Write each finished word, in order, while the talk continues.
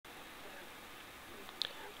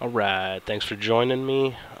Alright, thanks for joining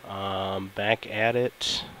me. Back at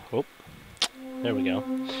it. Oh, there we go.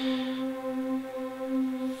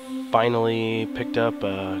 Finally picked up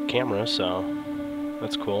a camera, so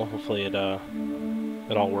that's cool. Hopefully it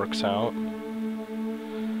all works out.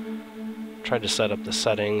 Tried to set up the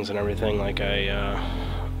settings and everything like I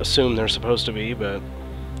assume they're supposed to be, but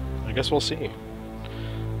I guess we'll see.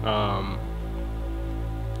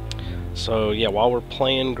 So yeah, while we're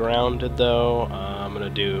playing Grounded though, I'm gonna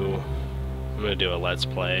do a let's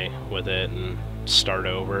play with it and start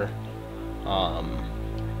over.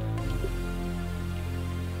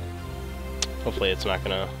 Hopefully it's not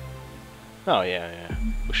gonna. Oh yeah,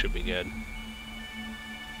 we should be good.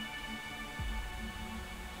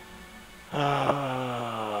 Oh.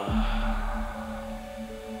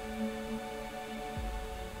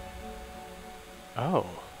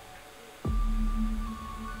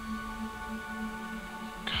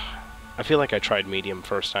 I feel like I tried medium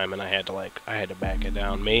first time and I had to back it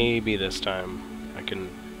down. Maybe this time I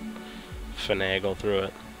can finagle through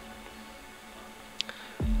it.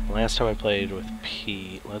 Last time I played with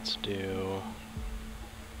Pete, let's do...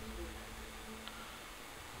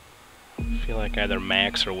 I feel like either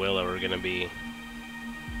Max or Willow are gonna be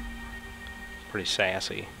pretty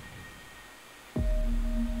sassy.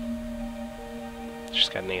 She's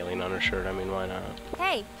got an alien on her shirt, I mean, why not?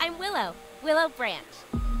 Hey, I'm Willow. Willow Branch.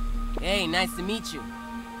 Hey, nice to meet you.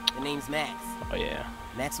 The name's Max. Oh yeah.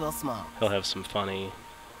 Maxwell Small. He'll have some funny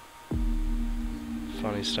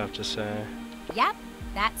stuff to say. Yep,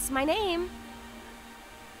 that's my name.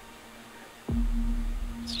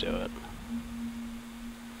 Let's do it.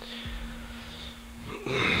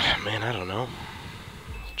 Man, I don't know.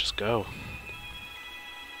 Just go.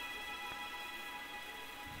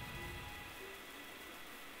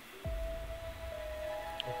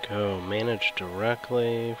 Go. Manage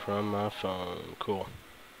directly from my phone. Cool.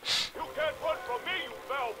 You can't run from me, you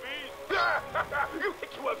foul beast! You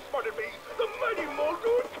think you outsmarted me? The mighty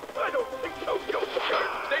Muldoon? I don't think so, Yoke's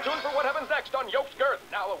Stay tuned for what happens next on Yoke's Girth.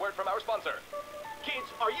 Now a word from our sponsor.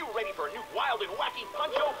 Kids, are you ready for a new wild and wacky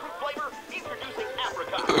Puncho fruit flavor? Introducing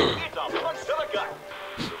Apricot. It's a punch to the gut.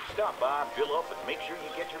 So stop by, fill up, and make sure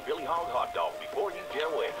you get your Billy Hog hot dog before you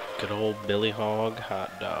jet away. Good old Billy Hog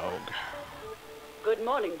hot dog. Good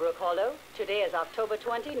morning, Brook Hollow. Today is October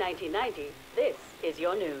 20, 1990. This is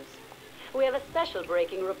your news. We have a special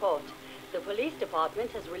breaking report. The police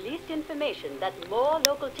department has released information that more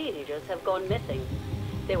local teenagers have gone missing.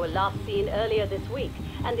 They were last seen earlier this week,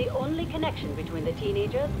 and the only connection between the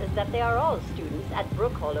teenagers is that they are all students at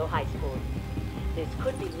Brook Hollow High School. This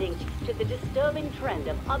could be linked to the disturbing trend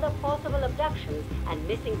of other possible abductions and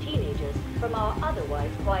missing teenagers from our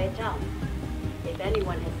otherwise quiet town. If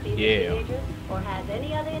anyone has seen the teenagers or has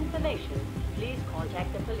any other information, please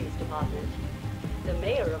contact the police department. The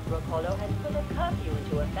mayor of Brook Hollow has put a curfew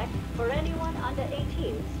into effect for anyone under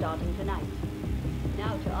 18 starting tonight.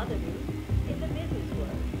 Now to other news. In the business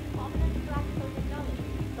world, ominous practical technology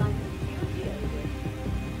signs a huge deal with.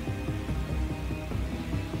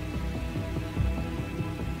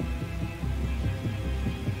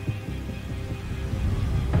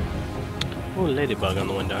 Oh, ladybug on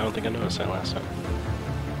the window. I don't think I noticed that last time.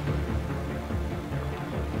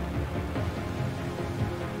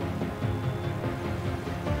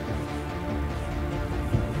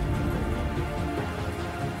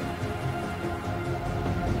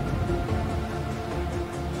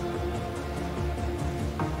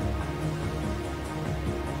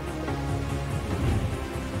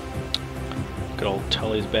 Good old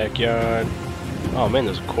Tully's backyard. Oh man,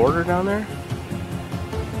 there's a quarter down there?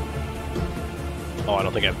 Oh, I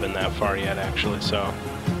don't think I've been that far yet, actually, so...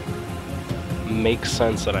 Makes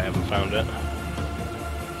sense that I haven't found it.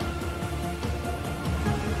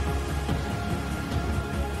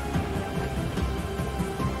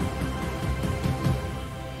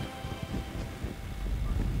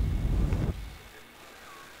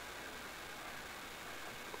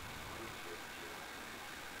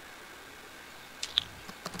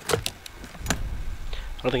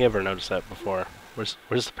 I don't think I ever noticed that before. Where's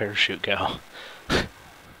the parachute go?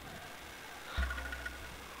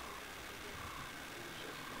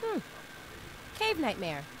 Cave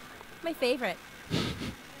Nightmare. My favorite.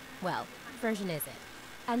 Well, version is it.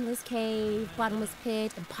 Endless cave, bottomless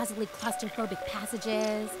pit, impossibly claustrophobic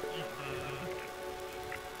passages.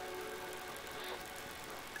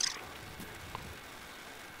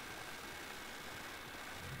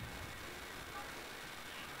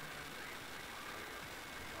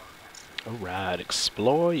 Alright,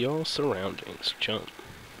 explore your surroundings. Jump.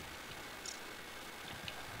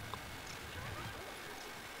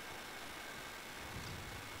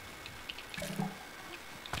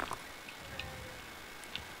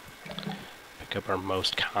 Pick up our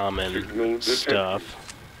most common stuff.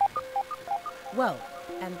 Whoa,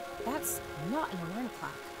 and that's not an alarm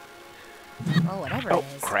clock. Or whatever Oh, it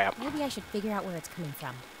is. crap. Maybe I should figure out where it's coming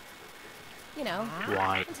from. You know.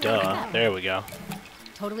 Why, until I wake duh. up. There we go.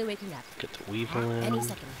 Totally waking up. Get the weevil in. Any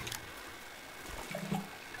second.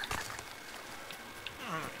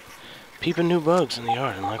 Peeping new bugs in the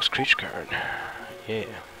yard unlocks creature card. Yeah.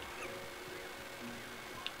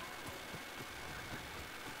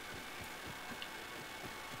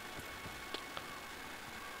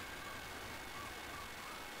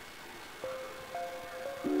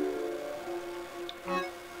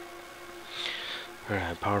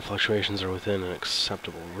 Alright, power fluctuations are within an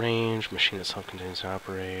acceptable range. Machine itself continues to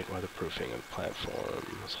operate. Weatherproofing of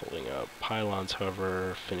platforms. Holding up pylons,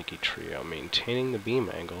 however. Finicky trio. Maintaining the beam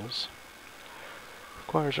angles.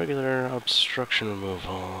 Requires regular obstruction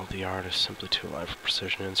removal. The art is simply too alive for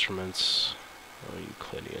precision instruments. Oh,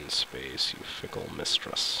 Euclidean space, you fickle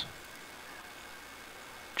mistress.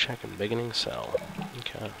 Check and beginning cell.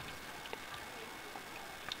 Okay.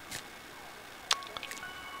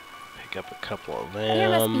 Pick up a couple of them. There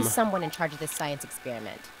must be someone in charge of this science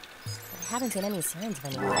experiment. But I haven't seen any signs of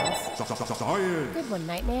anyone else. Good one,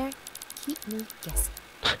 Nightmare. Keep me guessing.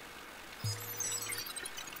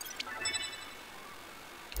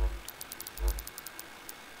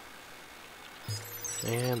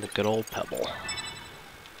 And the good old pebble.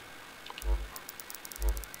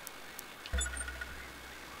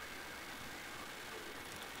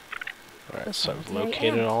 Alright, so I've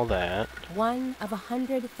located all that. One of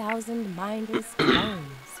 100,000 mindless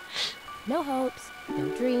clones. No hopes, no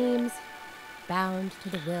dreams, bound to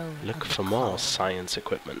the will Look of the for more call. science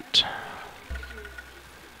equipment.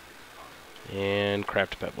 And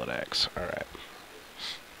craft a pebblet axe. Alright.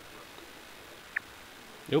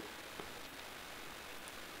 Nope.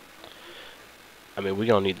 I mean, we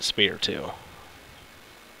gonna need the spear too.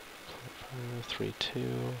 3, 2.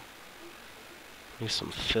 Need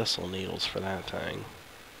some thistle needles for that thing.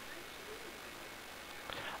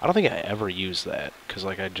 I don't think I ever used that, because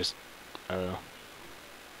like I don't know.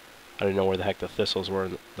 I didn't know where the heck the thistles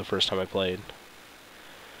were the first time I played.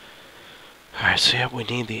 Alright, so yep, we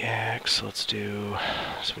need the axe. Let's do,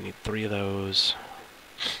 so we need 3 of those.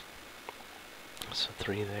 So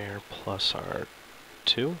 3 there, plus our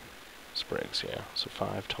 2 sprigs, yeah. So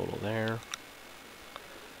 5 total there.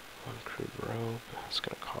 1 crude rope, it's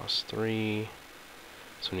gonna cost 3.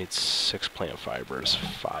 So we need 6 plant fibers,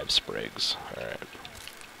 5 sprigs. Alright.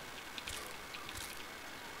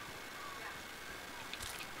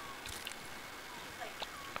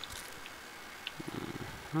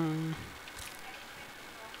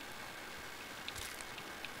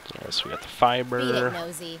 Alright, so we got the fiber. Beat it,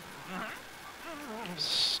 nosy.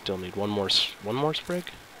 Still need one more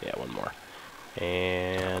sprig? Yeah, one more.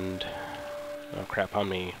 And oh crap on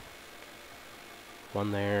me.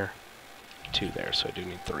 1 there, 2 there, so I do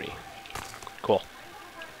need 3. Cool.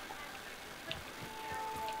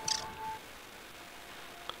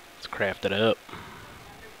 Let's craft it up.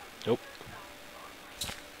 Nope.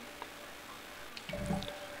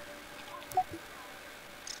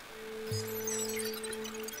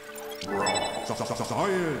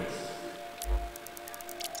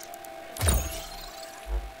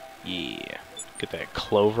 Yeah. Get that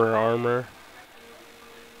clover armor.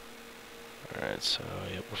 Alright, so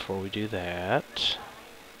yeah, before we do that,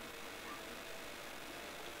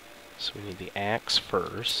 so we need the axe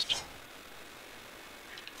first.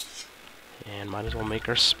 And might as well make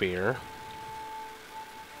our spear.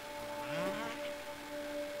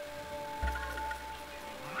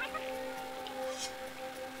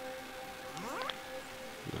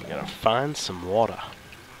 We gotta find some water.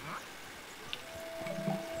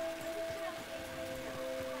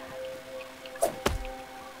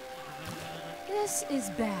 This is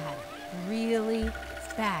bad. Really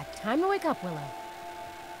bad. Time to wake up, Willow.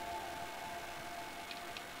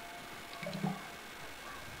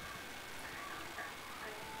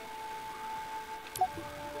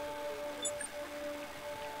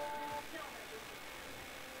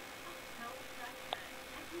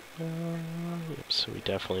 Yep, so we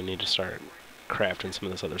definitely need to start crafting some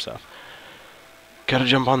of this other stuff. Gotta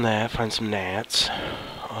jump on that, find some gnats.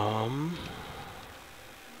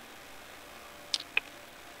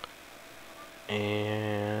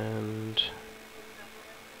 And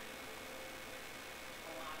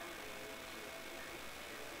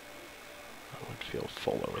I would feel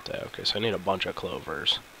fuller with that. Okay, so I need a bunch of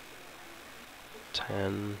clovers.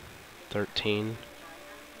 10, 13.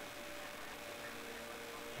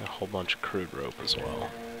 A whole bunch of crude rope as well.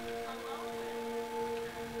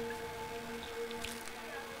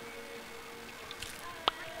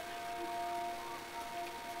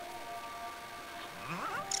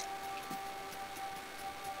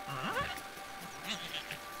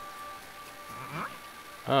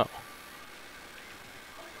 Oh.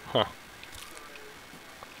 Huh.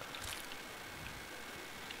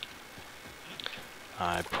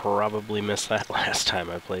 I probably missed that last time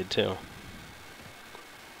I played too.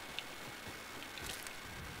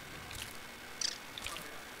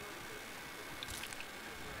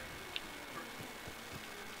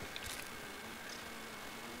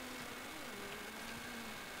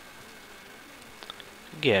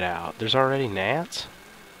 Get out. There's already gnats?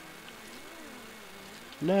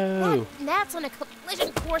 No. That gnat's on a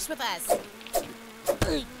collision course with us.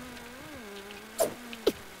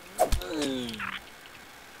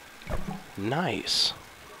 Nice.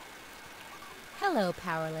 Hello,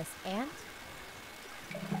 powerless ant.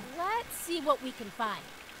 Let's see what we can find.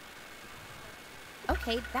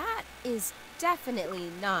 Okay, that is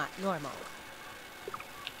definitely not normal.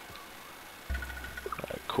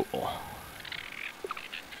 Cool.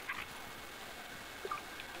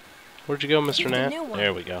 Where'd you go, Mr. Here's the Gnat? new one.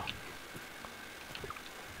 There we go.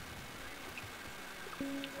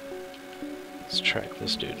 Let's track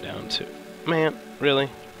this dude down too. Man, really?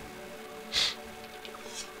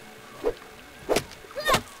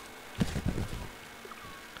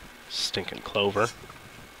 Stinking clover.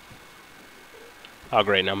 Oh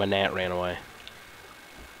great, now my gnat ran away.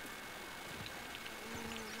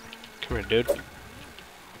 Come here, dude.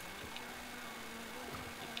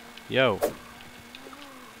 Yo.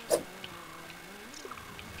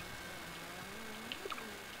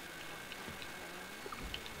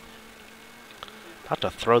 About to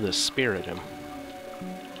throw this spear at him.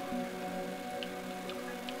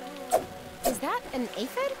 Is that an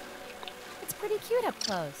aphid? It's pretty cute up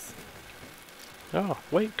close. Oh,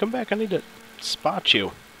 wait, come back. I need to spot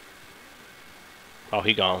you. Oh,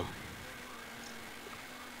 he gone.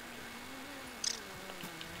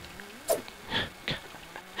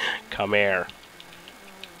 Come here.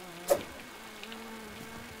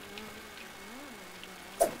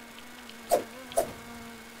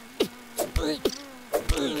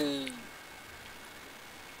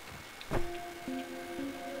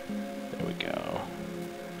 There we go.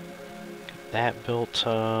 Get that built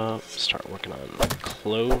up. Start working on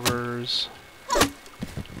clovers.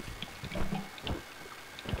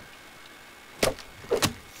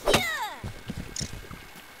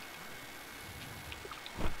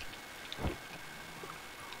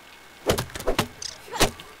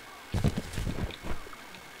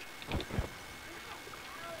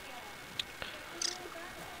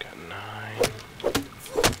 Got 9.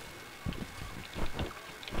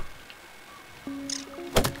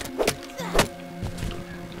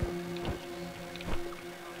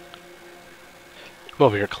 I'm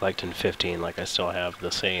over here collecting 15, like I still have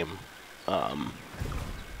the same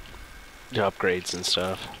upgrades and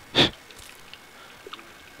stuff.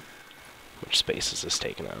 Which space is this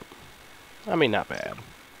taking up? I mean, not bad.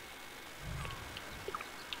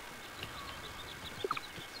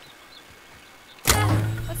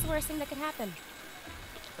 What's the worst thing that could happen?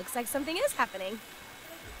 Looks like something is happening.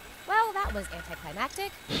 Well, that was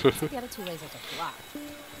anticlimactic. The other two lasers are blocked.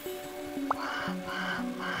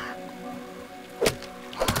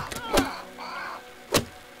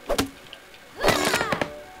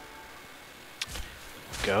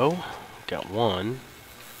 Go. Got one.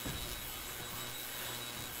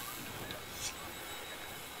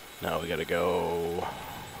 Now we gotta go,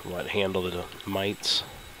 what, handle the mites?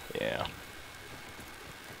 Yeah.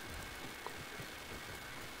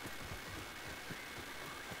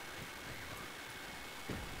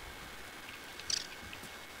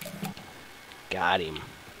 Got him.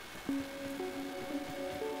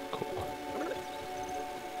 Cool.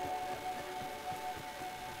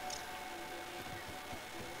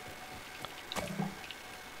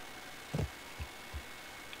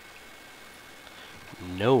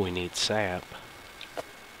 No, we need sap.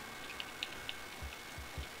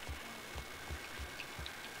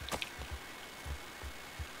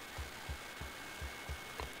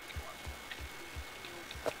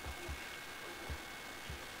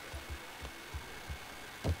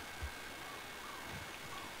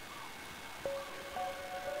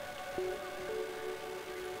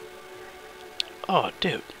 Oh,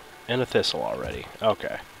 dude. And a thistle already.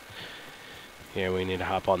 Okay. Yeah, we need to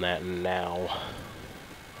hop on that now.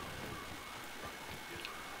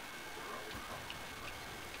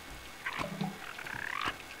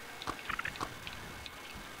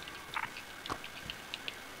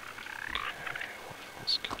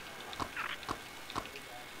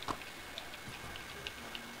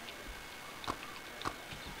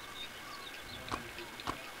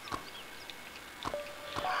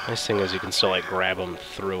 Nice thing is you can still like grab them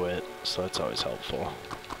through it, so that's always helpful.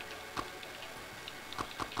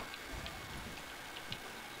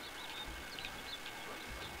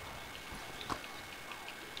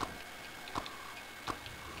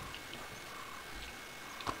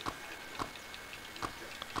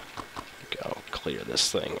 clear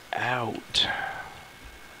this thing out.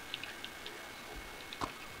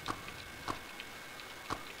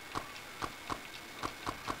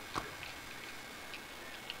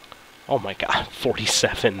 Oh my god,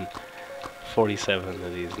 47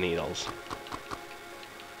 of these needles.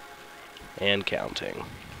 And counting.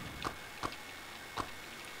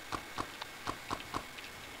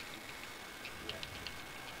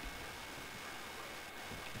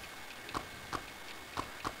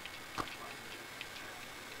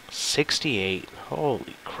 $68.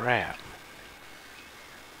 Holy crap.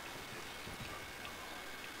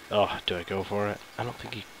 Oh, do I go for it? I don't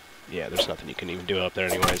think you... Yeah, there's nothing you can even do up there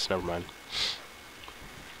anyways. Never mind.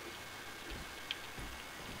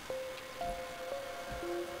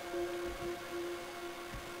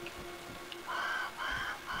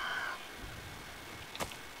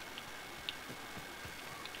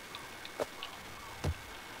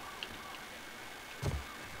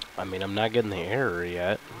 I mean, I'm not getting the error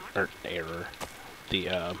yet. Or error.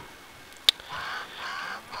 The,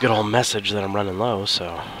 good old message that I'm running low,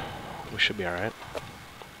 so we should be alright.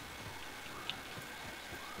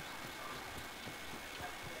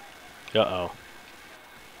 Uh-oh.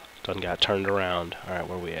 Done got turned around. Alright,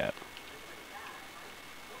 where we at?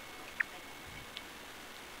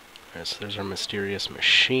 Alright, so there's our mysterious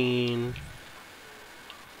machine.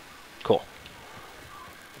 Cool.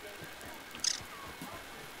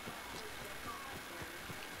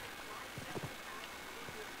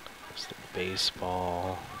 There's the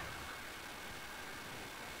baseball.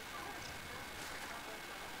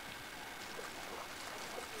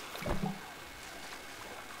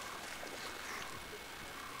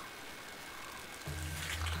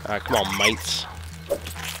 Alright, come on, mates.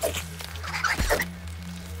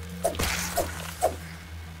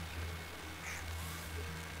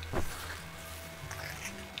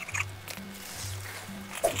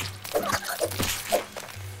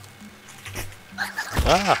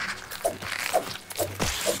 Ah!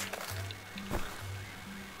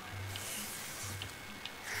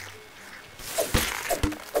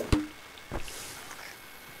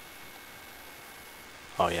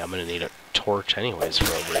 Oh yeah, I'm gonna need a torch anyways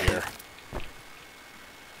for over here.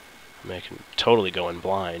 I mean, I can totally go in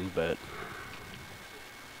blind, but...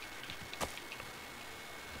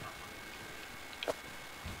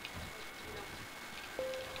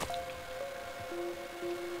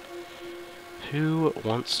 Who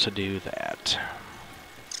wants to do that?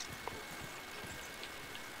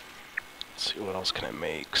 Let's see, what else can I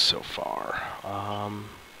make so far?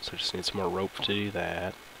 So I just need some more rope to do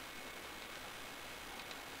that.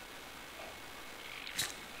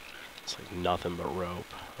 It's like nothing but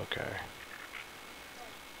rope. Okay.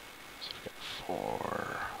 So I've got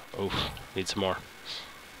 4. Oof, need some more.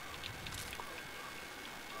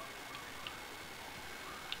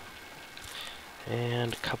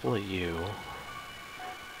 And a couple of you.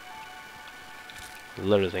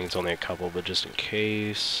 Literally think it's only a couple, but just in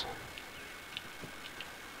case.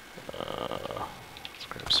 Let's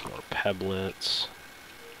grab some more pebblets.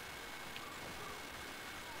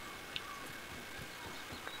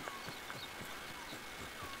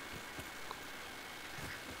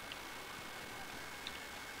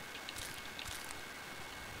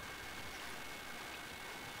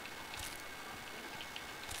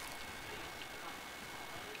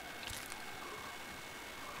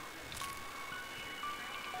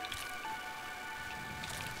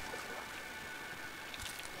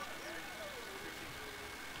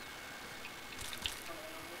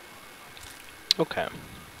 Okay.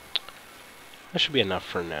 That should be enough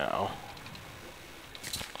for now.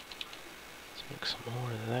 Let's make some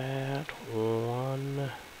more of that.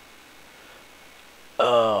 1.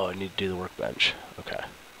 Oh, I need to do the workbench. Okay.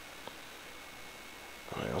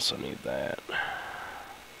 I also need that.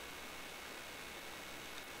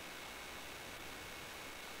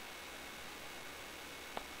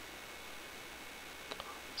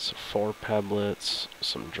 So 4 pebblets,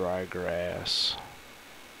 some dry grass.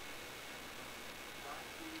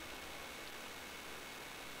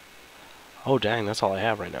 Oh dang, that's all I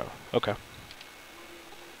have right now. Okay.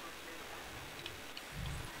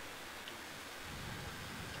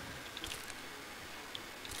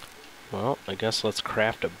 Well, I guess let's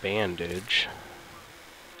craft a bandage.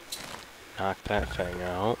 Knock that thing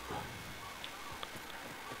out.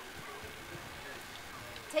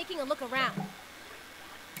 Taking a look around.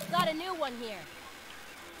 Got a new one here.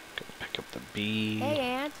 Gonna pick up the bee. Hey,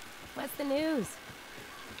 Aunt. What's the news?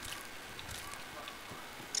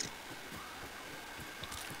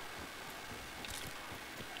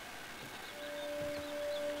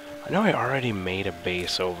 I know I already made a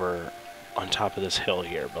base over on top of this hill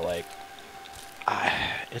here, but like,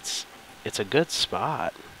 it's a good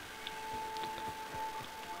spot.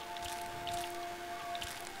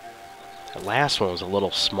 The last one was a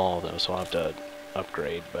little small though, so I'll have to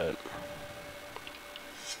upgrade, but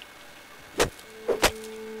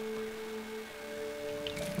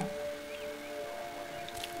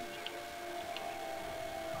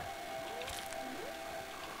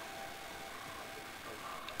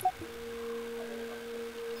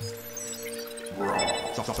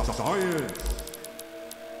Science!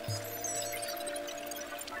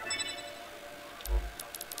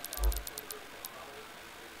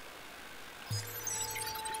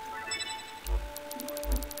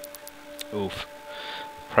 oof.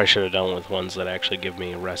 Probably should have done with ones that actually give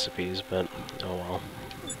me recipes, but oh well.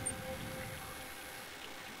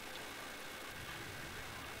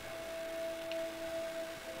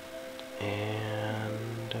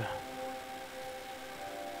 And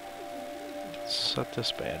set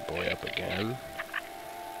this bad boy up again.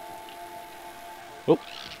 Oop.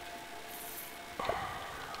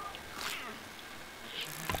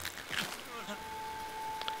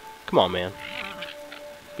 Come on, man.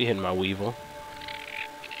 Be hitting my weevil.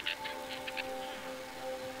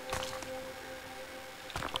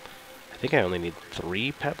 I think I only need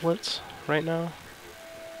 3 peplets right now.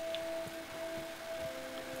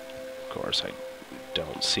 Of course, I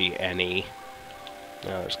don't see any.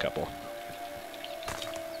 No, there's a couple.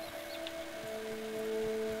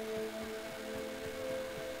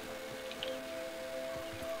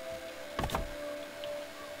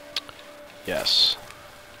 Yes.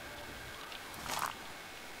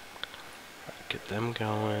 Get them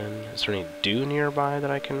going. Is there any dew nearby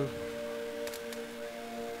that I can...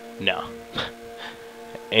 No.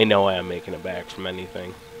 Ain't no way I'm making it back from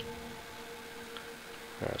anything.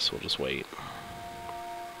 Alright, so we'll just wait.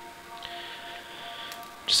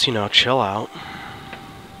 Just, you know, chill out.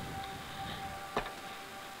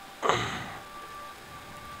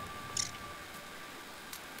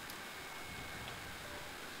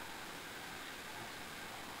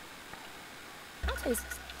 Is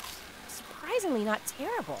surprisingly not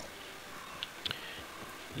terrible.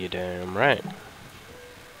 You damn right.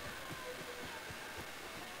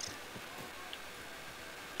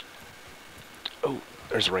 Oh,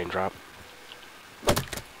 there's a raindrop.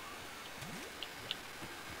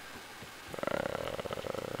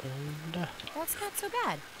 And That's not so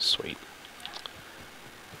bad. sweet.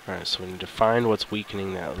 Alright, so we need to find what's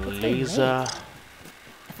weakening that laser.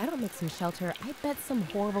 If I don't make some shelter, I bet some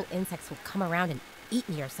horrible insects will come around and eat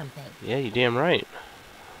me or something. Yeah, you damn right.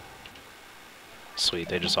 Sweet,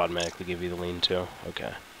 they just automatically give you the lean too.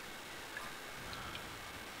 Okay.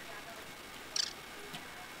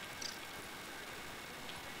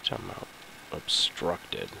 I'm out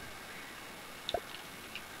obstructed.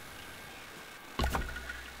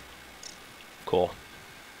 Cool.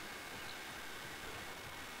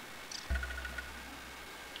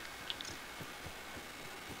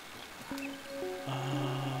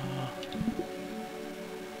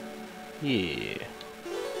 Yeah.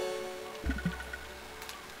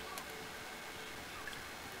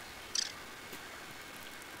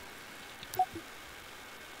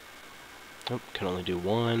 Nope, can only do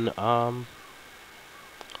one.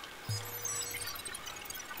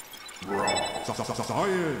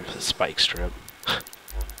 Science! Spike strip.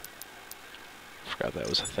 Forgot that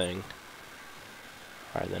was a thing.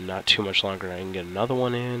 Alright, then not too much longer. I can get another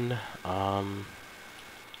one in. What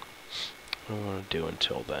do I want to do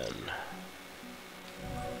until then?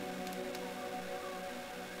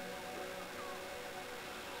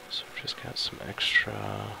 So we've just got some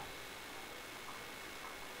extra.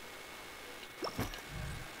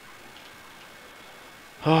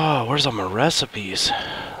 Oh, where's all my recipes?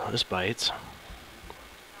 This bites.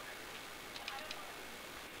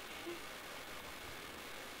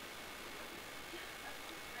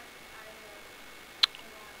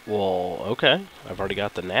 Well, okay. I've already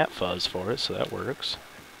got the gnat fuzz for it, so that works.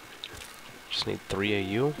 Just need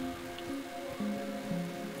 3 AU.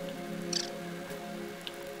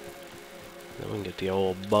 Then we can get the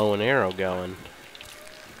old bow and arrow going.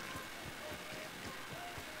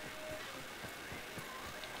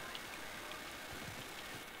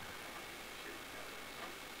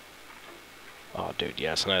 Oh, dude,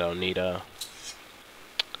 yes, and I don't need a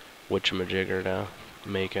witchamajigger to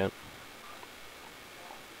make it.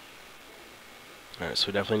 Alright, so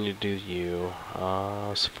we definitely need to do you.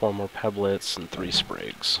 So 4 more peblets and 3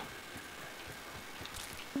 sprigs.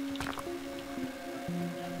 3.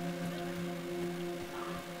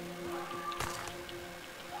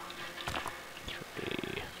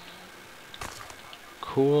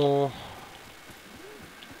 Cool.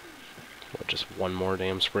 What, just 1 more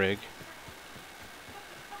damn sprig?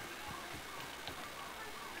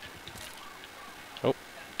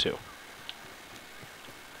 too.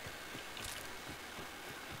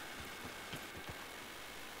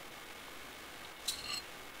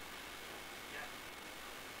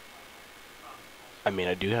 I mean,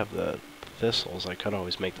 I do have the thistles. I could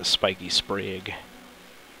always make the spiky sprig.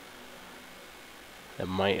 That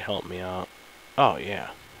might help me out. Oh,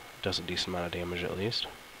 yeah. Does a decent amount of damage at least.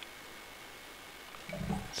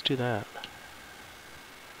 Let's do that.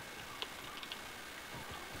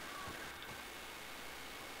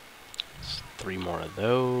 Let's 3 more of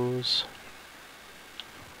those.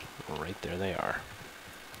 Right there they are.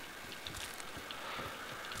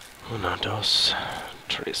 Uno, dos,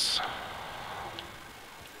 tres.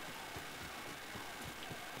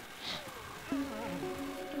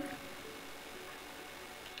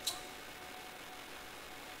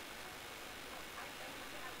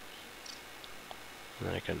 And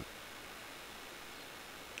then I can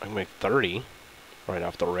make 30 right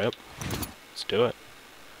off the rip. Let's do it.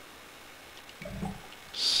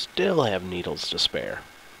 Still have needles to spare.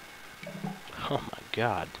 Oh my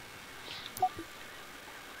god.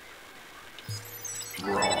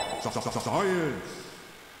 Science.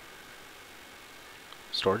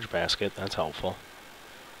 Storage basket, that's helpful.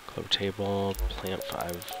 Clove table, plant 5.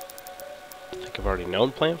 I think I've already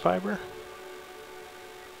known plant fiber.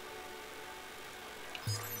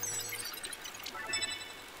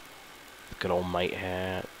 Good old mite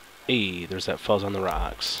hat. Hey, there's that fuzz on the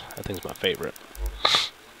rocks. That thing's my favorite.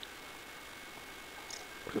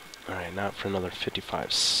 Alright, not for another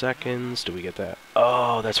 55 seconds. Do we get that?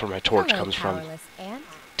 Oh, that's where my torch Hello, comes from. powerless ant.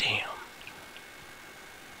 Damn.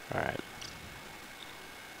 Alright.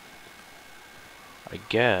 I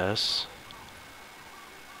guess...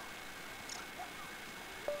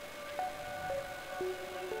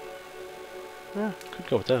 yeah, could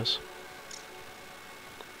go with this.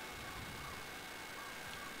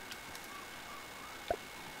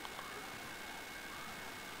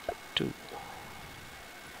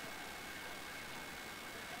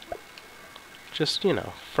 Just, you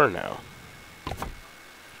know, for now.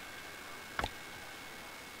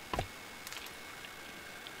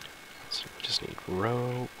 So we just need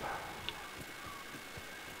rope.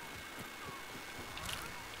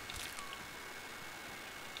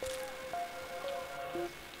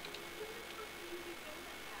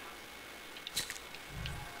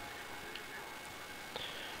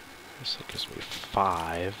 This gives me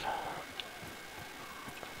 5.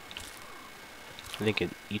 I think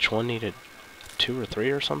each one needed 2 or 3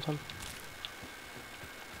 or something.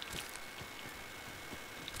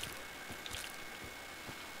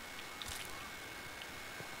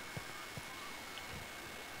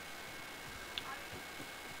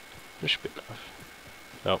 There should be enough.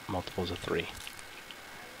 Oh, multiples of 3.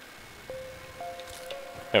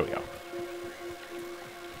 There we go.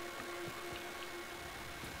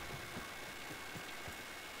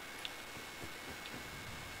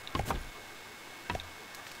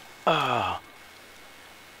 Ah.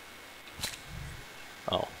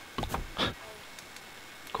 Oh.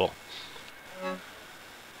 Cool.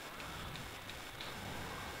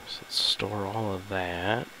 So let's store all of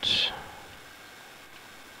that.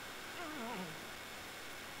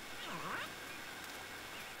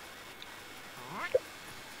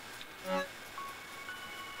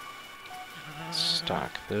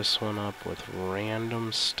 Stock this one up with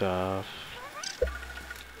random stuff.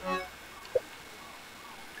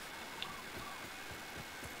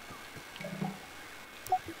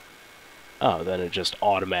 Oh, then it just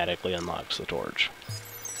automatically unlocks the torch.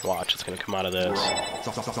 Watch, it's gonna come out of this.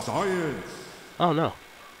 Science. Oh no.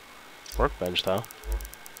 Workbench though.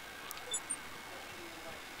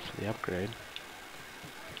 For the upgrade.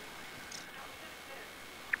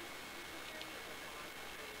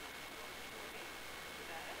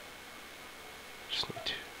 Just need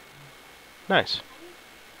to. Nice.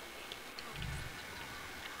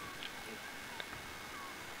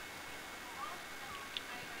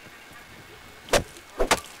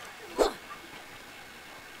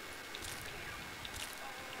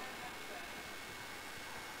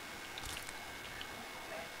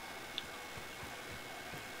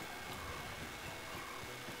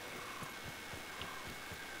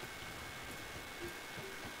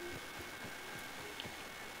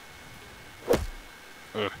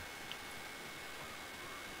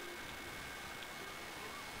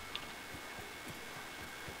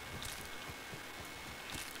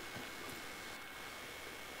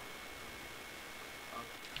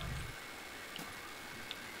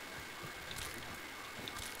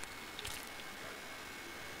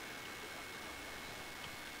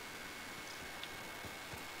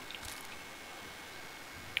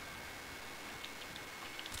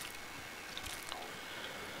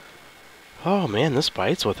 Oh man, this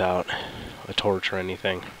bites without a torch or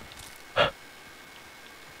anything.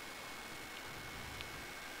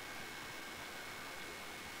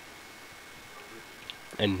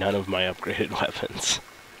 And none of my upgraded weapons.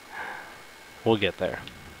 We'll get there.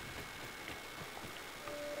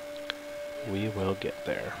 We will get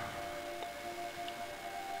there.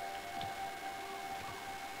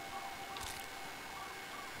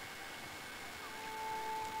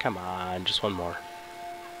 Come on, just one more.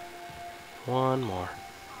 One more.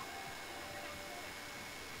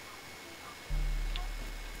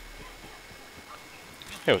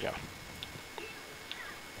 Here we go.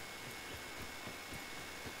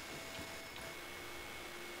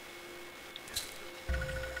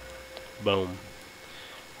 Boom.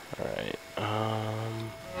 Alright,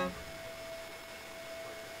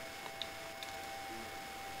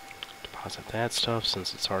 deposit that stuff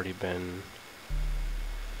since it's already been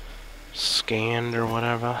scanned or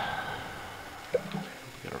whatever. We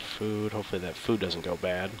got our food. Hopefully that food doesn't go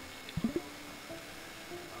bad.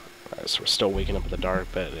 Alright, so we're still waking up in the dark,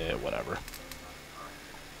 but whatever.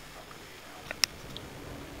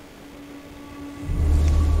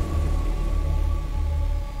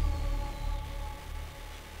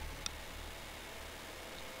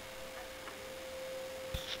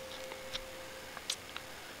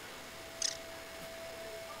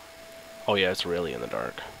 Oh yeah, it's really in the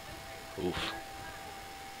dark. Oof.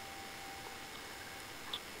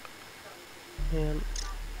 Man.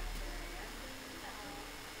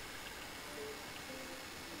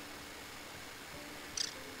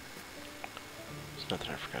 There's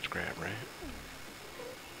nothing I forgot to grab, right?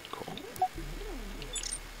 Cool.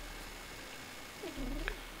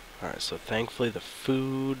 Alright, so thankfully the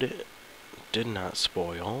food did not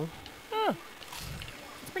spoil. Oh,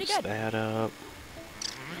 it's pretty good. That up.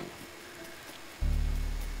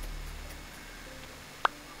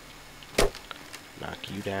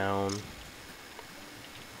 Knock you down.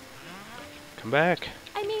 Come back.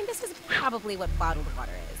 I mean, this is probably what bottled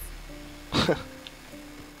water is.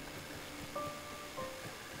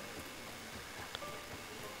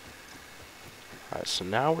 Alright, so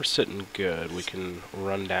now we're sitting good. We can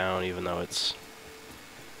run down even though it's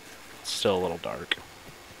still a little dark.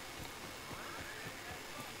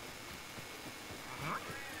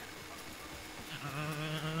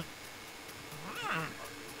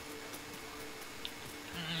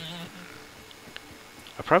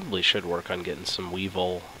 I probably should work on getting some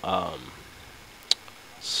Weevil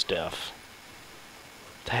stuff.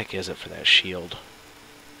 What the heck is it for that shield?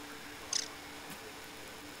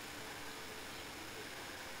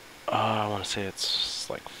 I want to say it's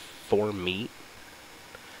like 4 meat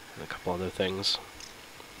and a couple other things.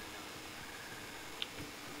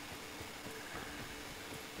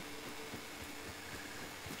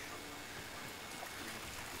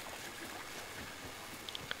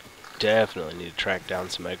 Definitely need to track down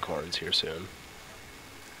some acorns here soon.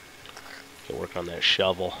 Get work on that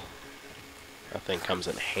shovel. That thing comes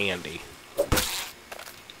in handy.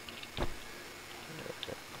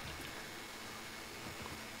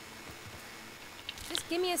 Just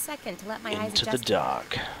give me a second to let my eyes Into adjust. the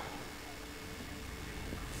dock.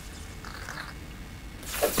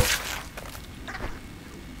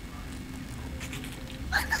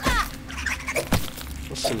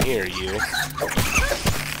 Listen here, you.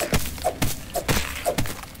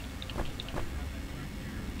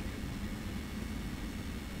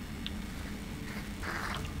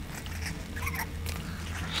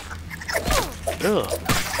 Ugh.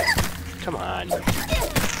 Come on.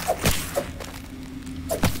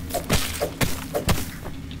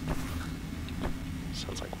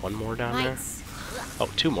 Sounds like one more down Nice. there. Oh,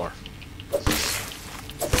 2 more.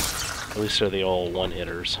 At least they're the old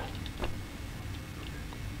one-hitters.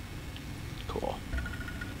 Cool.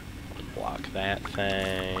 Unblock that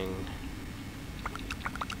thing.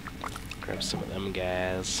 Grab some of them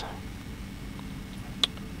guys.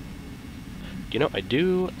 You know, I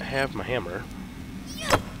do have my hammer.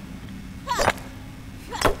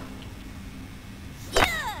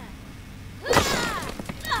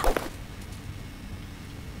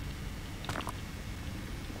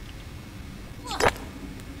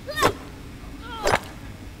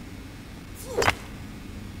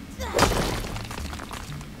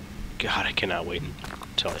 God, I cannot wait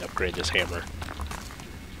until I upgrade this hammer.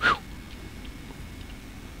 Whew.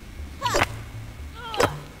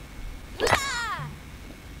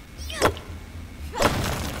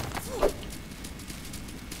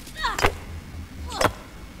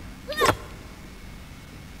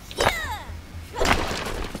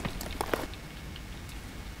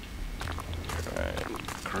 Alright,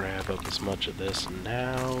 grab up as much of this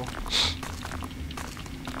now.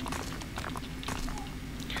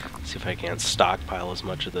 See if I can't stockpile as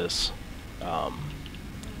much of this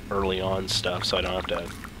early on stuff so I don't have to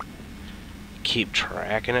keep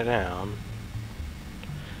tracking it down.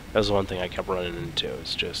 That was the one thing I kept running into,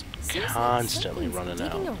 is just Seems like constantly something's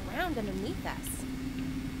running digging out. around underneath us.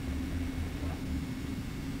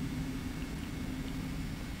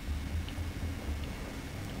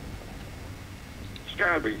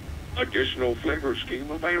 Scabby, additional flavor scheme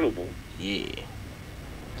available. Yeah.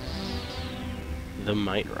 The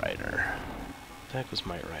Might Rider. What the heck was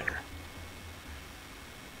Might Rider?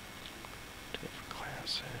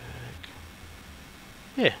 Classic.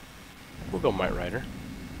 Yeah. We'll go Might Rider.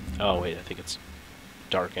 Oh wait, I think it's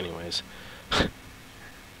dark anyways.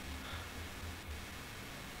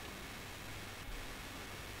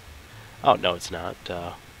 Oh no, it's not.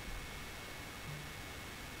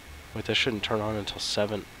 Wait, that shouldn't turn on until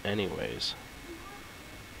 7 anyways.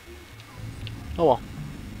 Oh well.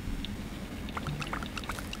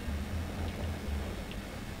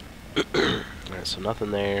 Alright, so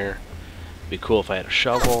nothing there. Be cool if I had a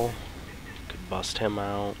shovel. Could bust him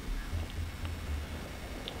out.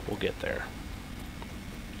 We'll get there.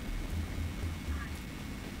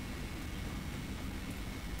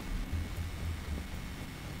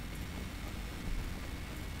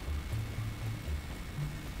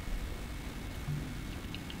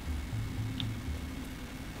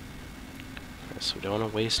 So we don't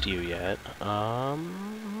want to waste you yet.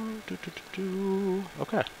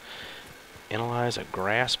 Okay. Analyze a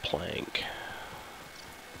grass plank.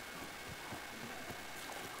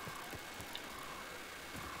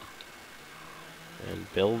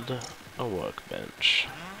 And build a workbench.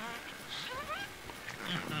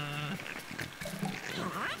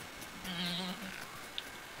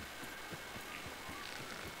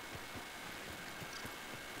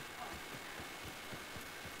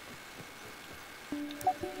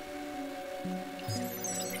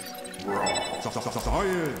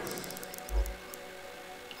 Science.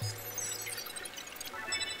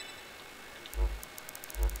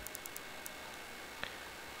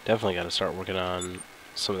 Definitely got to start working on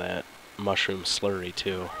some of that mushroom slurry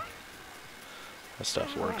too. That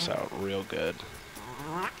stuff works out real good.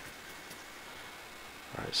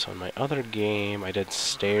 Alright, so in my other game, I did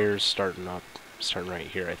stairs starting right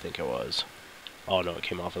here, I think it was. Oh no, it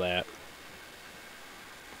came off of that.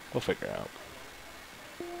 We'll figure it out.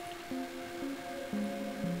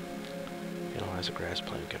 Analyze a grass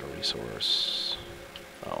plant, get a resource.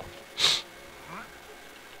 Oh.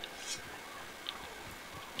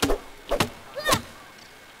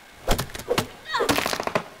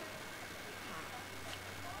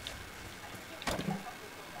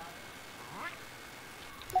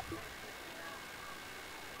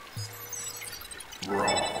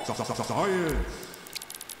 Science.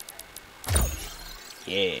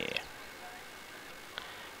 Yeah.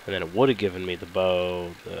 And then it would have given me the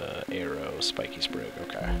bow, the arrow, spiky sprig.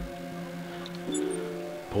 Okay.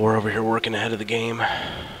 But we're over here working ahead of the game.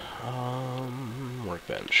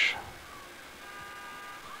 Workbench.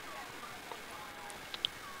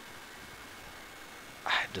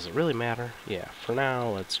 Does it really matter? Yeah, for now,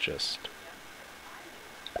 let's just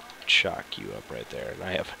chalk you up right there. And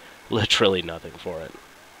I have literally nothing for it.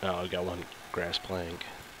 Oh, I got one grass plank.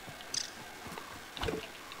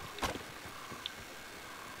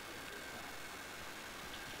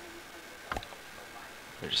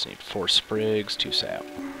 I just need 4 sprigs, 2 sap.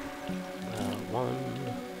 1,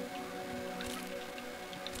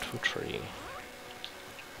 2 tree,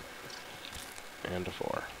 and a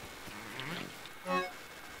 4.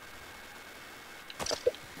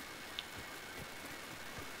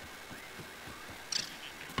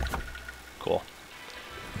 Cool.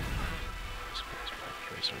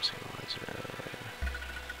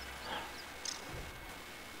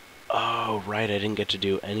 Oh, right, I didn't get to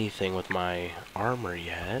do anything with my armor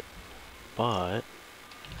yet, but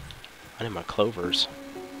I need my clovers.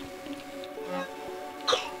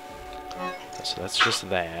 So that's just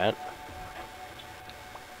that.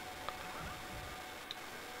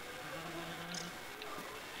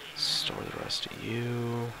 Store the rest of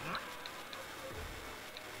you.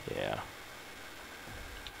 Yeah.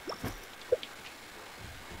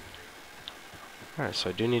 Alright, so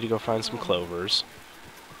I do need to go find some clovers.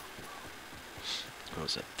 What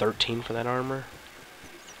was it, 13 for that armor?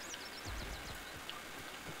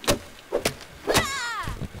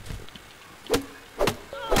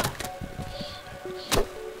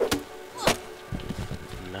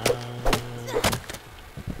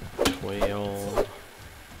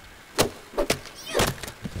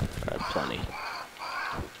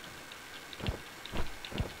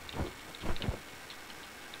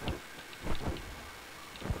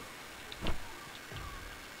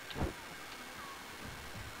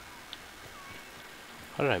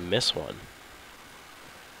 How did I miss one?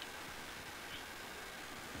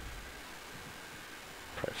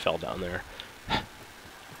 Probably fell down there.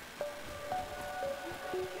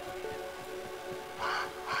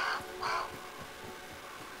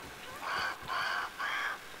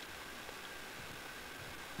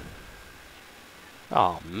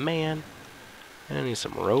 Oh man, I need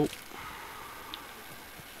some rope.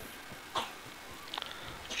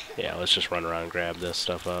 Yeah, let's just run around and grab this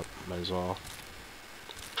stuff up. Might as well.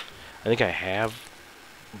 I think I have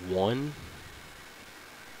one.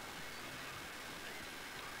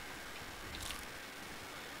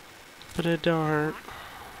 But it don't hurt.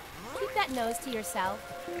 Keep that nose to yourself.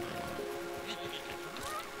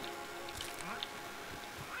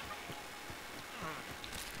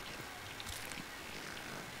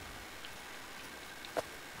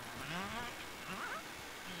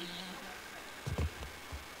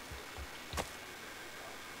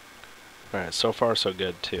 Alright, so far so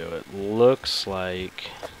good too. It looks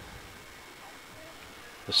like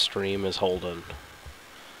the stream is holding.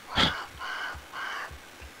 I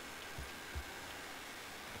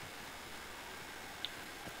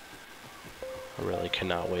really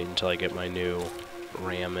cannot wait until I get my new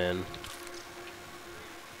RAM in.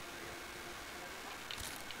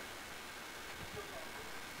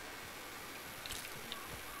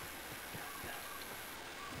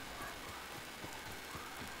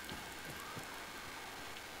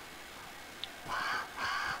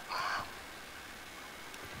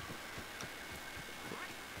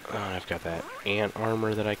 I've got that ant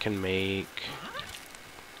armor that I can make.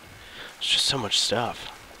 It's just so much stuff.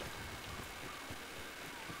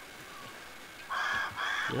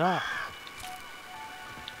 Yeah.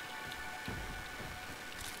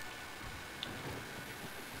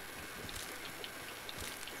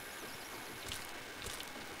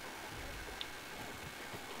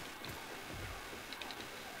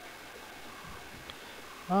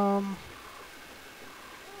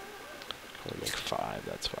 Can only make 5,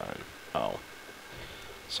 that's fine. Oh.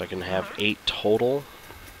 So I can have 8 total.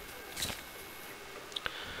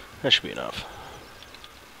 That should be enough.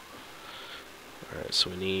 Alright, so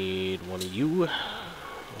we need one of you.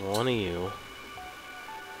 One of you.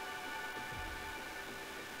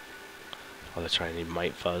 Oh, that's right, I need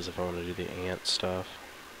Might Fuzz if I want to do the ant stuff.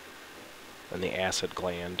 And the acid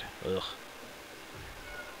gland. Ugh.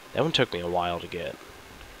 That one took me a while to get.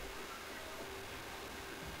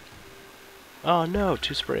 Oh no,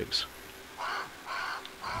 2 sprigs.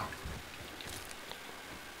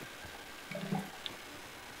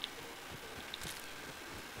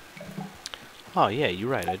 Oh yeah,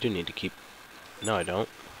 you're right, I do need to keep... No, I don't.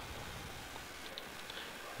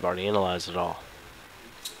 I've already analyzed it all.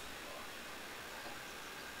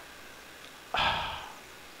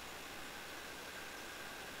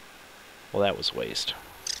 Well, that was waste.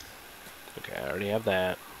 Okay, I already have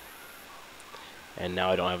that. And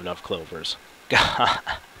now I don't have enough clovers. God,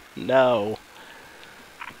 no.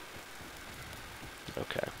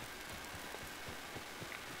 Okay.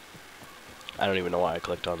 I don't even know why I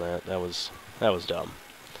clicked on that. That was dumb.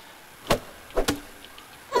 Alright,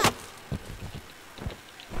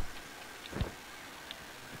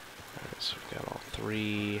 so we've got all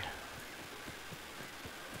 3.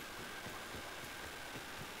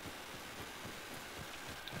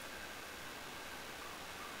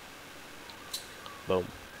 Boom.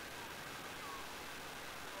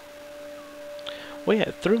 Well, yeah,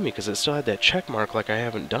 it threw me because it still had that check mark like I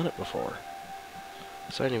haven't done it before.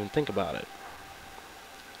 So I didn't even think about it.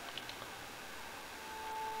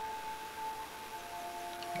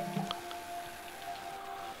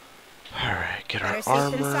 Alright, get our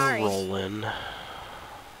armor rolling.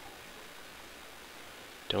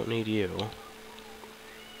 Don't need you.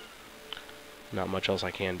 Not much else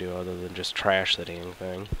I can do other than just trash the dang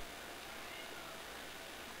thing.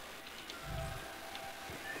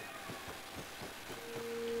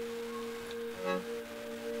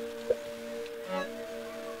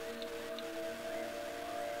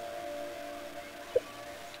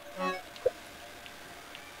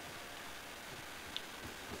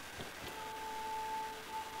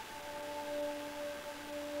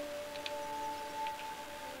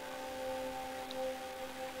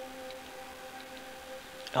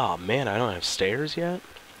 Oh man, I don't have stairs yet?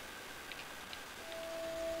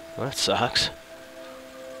 Well, that sucks.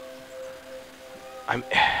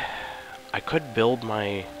 I could build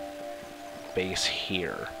my base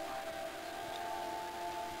here.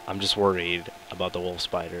 I'm just worried about the wolf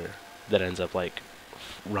spider that ends up like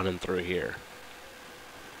running through here.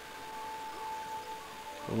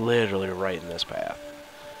 Literally right in this path.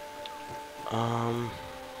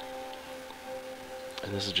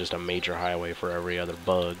 And this is just a major highway for every other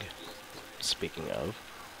bug. Speaking of.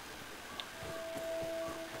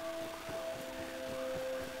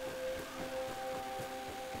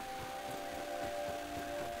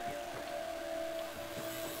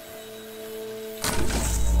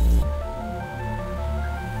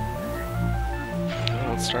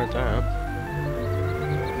 Let's start that.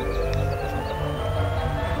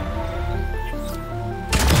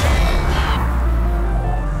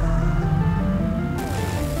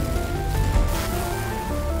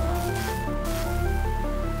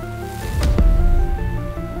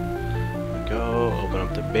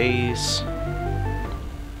 Base.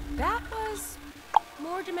 That was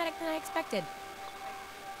more dramatic than I expected.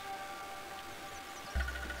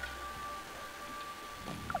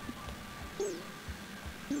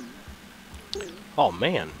 Oh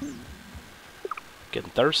man,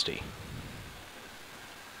 getting thirsty.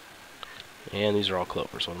 And these are all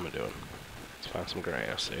clovers. What am I doing? Let's find some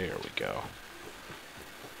grass. There we go.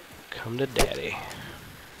 Come to daddy.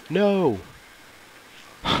 No!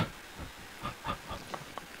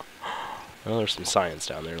 Well, there's some science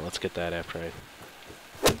down there. Let's get that after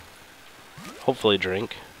I hopefully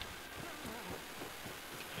drink.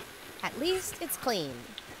 At least it's clean.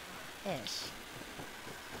 Ish.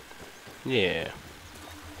 Yeah.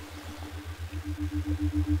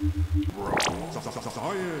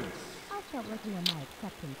 Science. I'll start working on my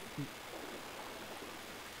acceptance speech.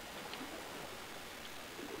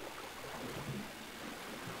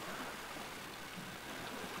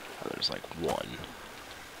 Oh, there's like one.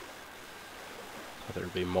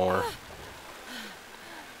 There'd be more.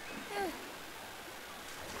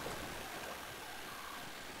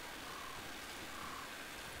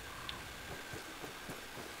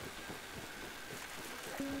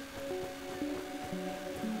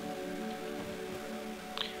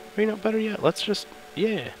 Or, you know, better yet, let's just,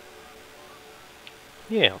 yeah.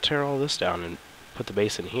 Yeah, I'll tear all this down and put the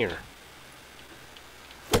base in here.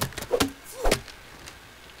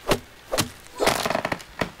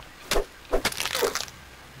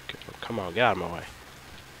 Come on, get out of my way.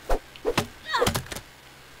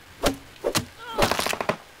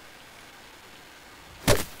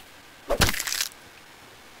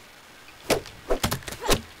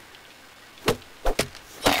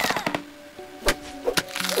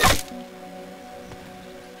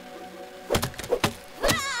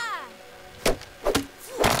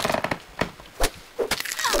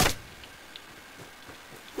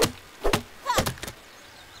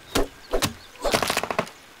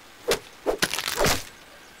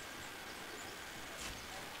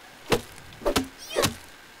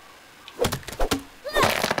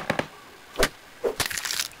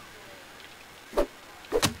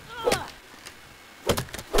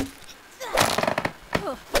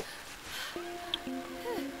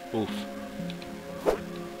 Oof.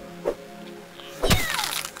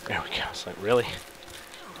 There we go. It's like, really?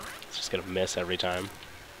 It's just gonna miss every time.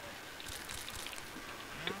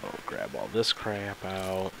 Go grab all this crap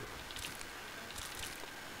out.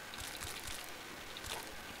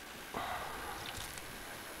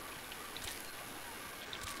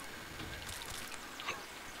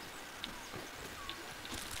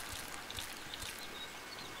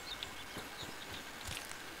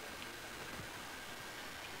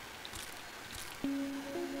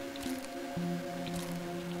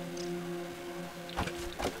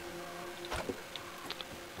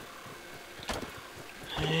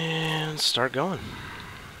 And start going.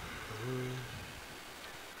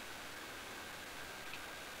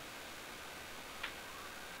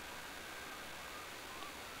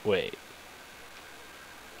 Wait.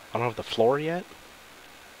 I don't have the floor yet?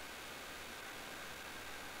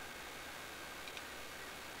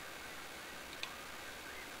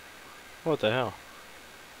 What the hell?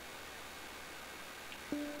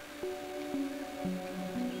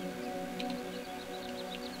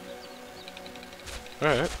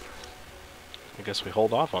 Alright. I guess we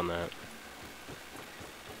hold off on that.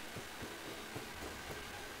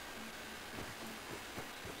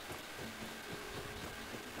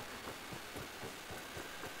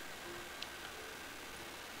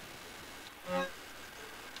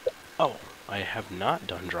 Oh, I have not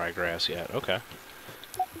done dry grass yet. Okay.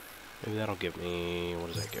 Maybe that'll give me...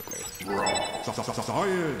 what does that give me?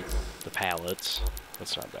 Science. The pallets.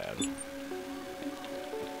 That's not bad.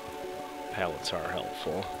 Pallets are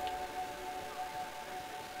helpful.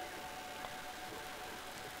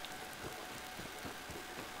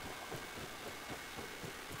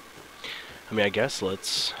 I mean, I guess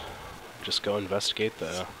let's just go investigate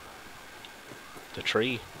the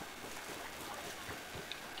tree.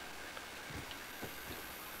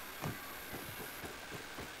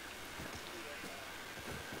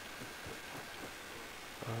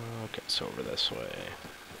 Okay, so over this way.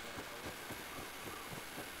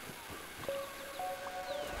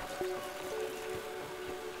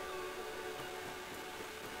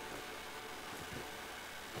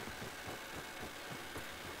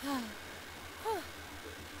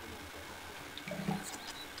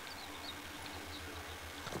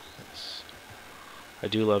 I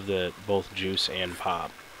do love that both juice and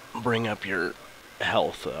pop bring up your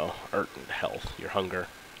health, though. Or health, your hunger.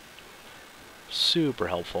 Super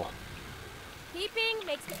helpful. Peeping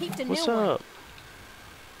makes peeped a What's new one. up?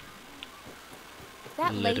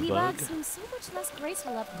 That Ladybug? ladybug seems so much less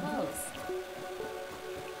graceful up close.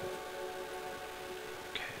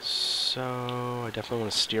 Okay, so I definitely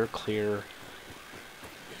want to steer clear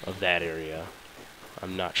of that area.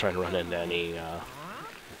 I'm not trying to run into any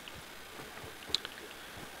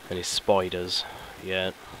spiders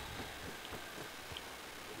yet.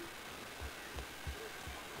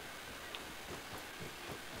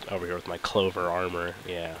 Over here with my clover armor,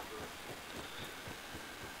 yeah.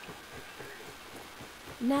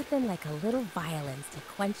 Nothing like a little violence to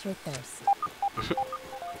quench your thirst.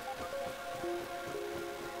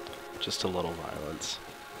 Just a little violence.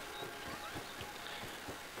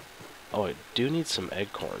 Oh, I do need some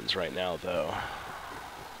acorns right now, though.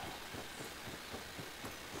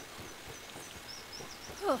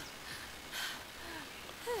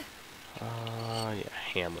 Yeah,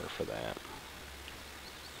 hammer for that.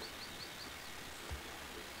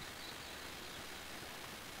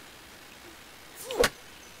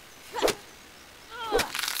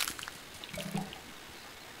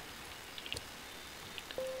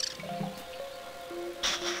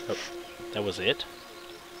 Oh, that was it?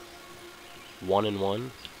 1 and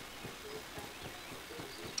 1?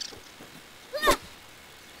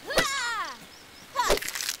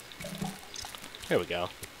 There we go.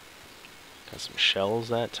 Got some shells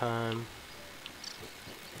that time.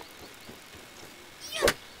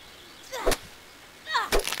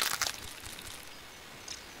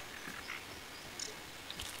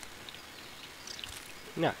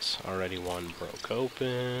 Nice. Already one broke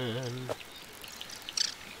open.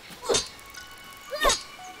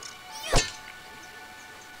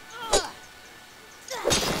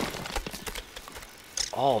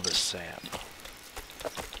 All the sap.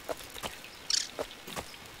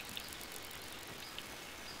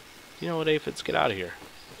 You know what, aphids? Get out of here.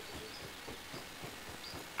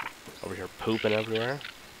 Over here pooping everywhere.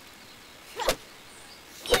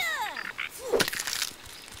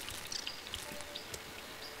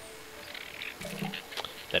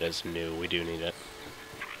 That is new. We do need it.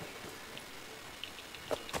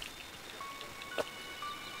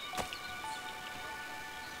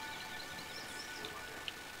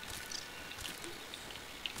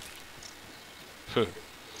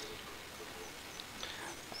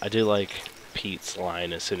 I do like Pete's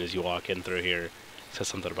line as soon as you walk in through here. It says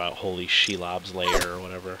something about Holy Shelob's lair or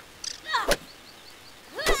whatever.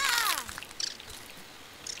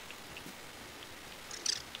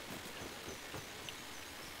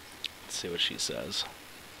 Let's see what she says.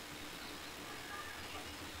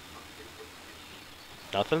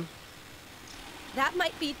 Nothing? That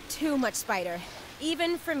might be too much spider,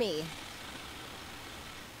 even for me.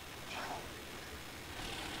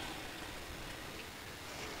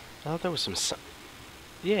 I thought there was some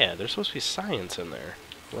yeah, there's supposed to be science in there.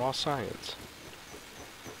 Raw science.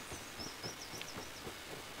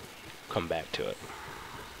 Come back to it.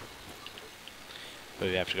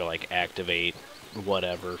 Maybe we have to go, like, activate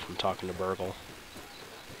whatever from talking to Burgle.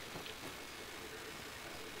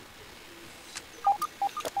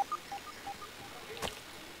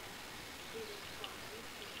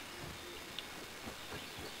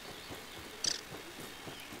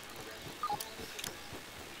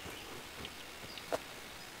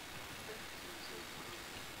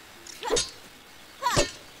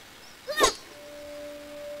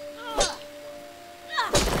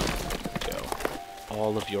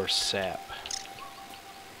 All of your sap.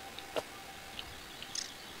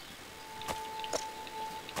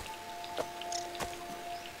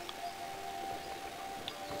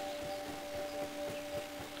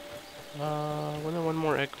 One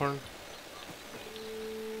more acorn.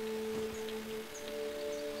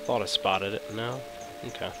 Thought I spotted it. No?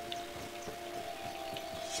 Okay.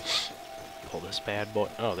 Pull this bad boy.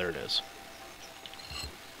 Oh, there it is.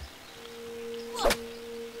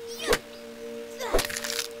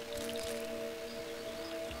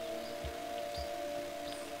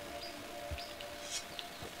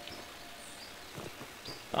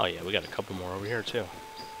 Oh yeah, we got a couple more over here too.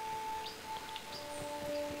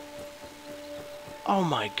 Oh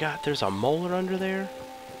my god, there's a molar under there?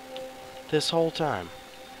 This whole time.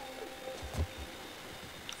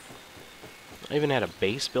 I even had a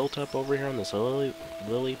base built up over here on this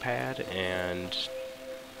lily pad, and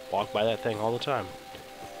walk by that thing all the time.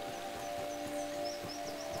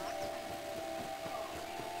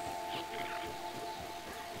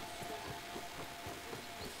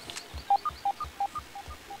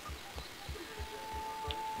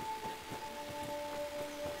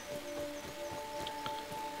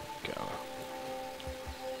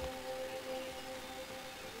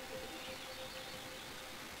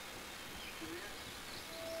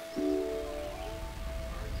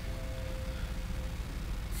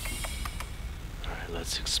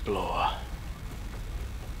 Let's explore.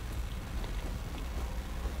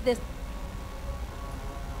 This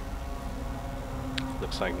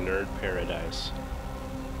looks like nerd paradise.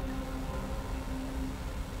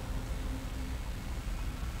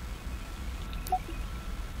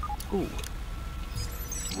 Ooh.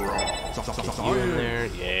 You in there?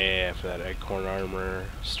 Yeah, for that acorn armor,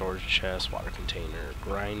 storage chest, water container,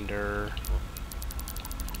 grinder.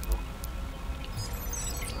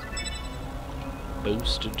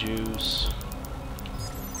 Booster juice.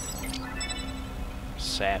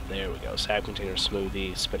 Sap, there we go. Sap container,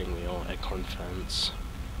 smoothie, spinning wheel, acorn fence.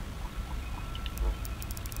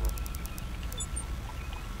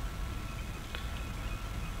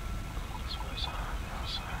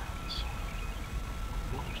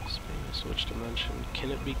 Which dimension?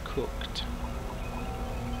 Can it be cooked?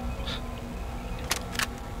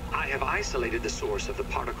 I have isolated the source of the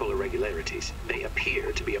particle irregularities. They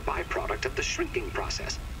appear to be a byproduct of the shrinking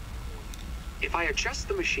process. If I adjust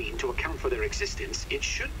the machine to account for their existence, it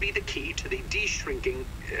should be the key to the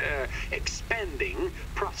expanding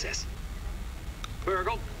process.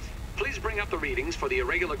 Virgil, please bring up the readings for the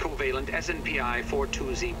irregular covalent SNPI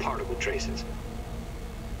 42Z particle traces.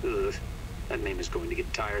 Ugh, that name is going to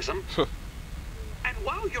get tiresome. And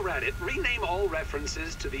while you're at it, rename all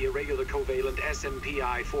references to the irregular covalent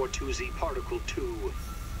SNPI 42Z particle to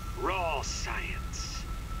raw science.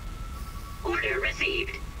 Order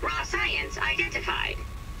received. Raw science identified.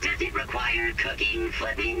 Does it require cooking,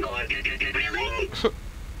 flipping, or grilling?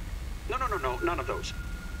 No, none of those.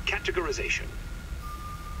 Categorization.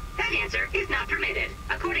 That answer is not permitted,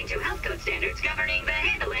 according to health code standards governing the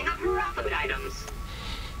handling of raw food items.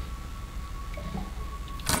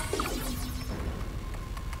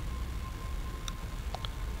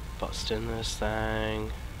 Bust in this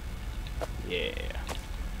thing. Yeah.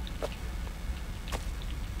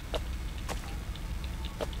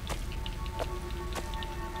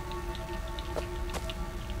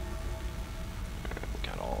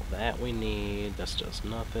 Got all that we need. This does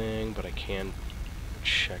nothing, but I can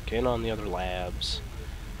check in on the other labs.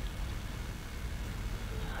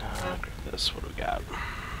 Grab this. What do we got?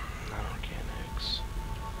 Non-organics.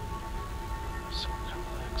 Cell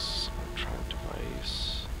complex. Electronic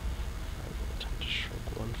device. I will attempt to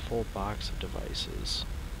shrink one full box of devices.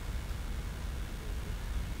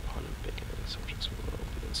 Upon beginning, subjects will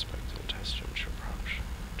be inspected and tested to ensure proper.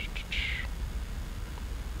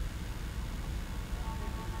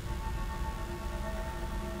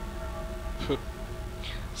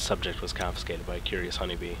 Subject was confiscated by a curious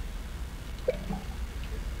honeybee.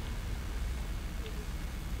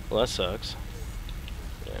 Well, that sucks.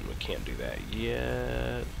 And we can't do that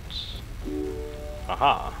yet.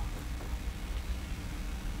 Aha!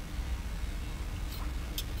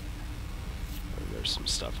 And there's some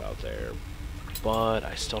stuff out there. But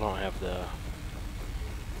I still don't have the...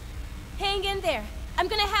 Hang in there. I'm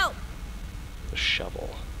gonna help. the shovel.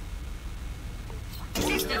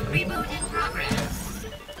 System reboot in progress.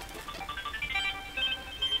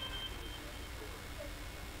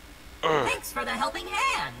 Thanks for the helping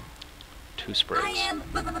hand. 2 sprays. I am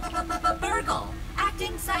Burgle,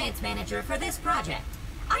 acting science manager for this project.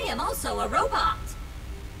 I am also a robot.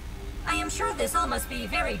 I am sure this all must be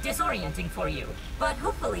very disorienting for you, but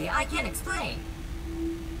hopefully I can explain.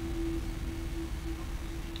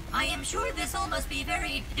 I am sure this all must be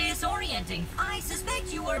very disorienting. I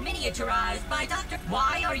suspect you were miniaturized by Dr.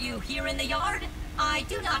 Why are you here in the yard? I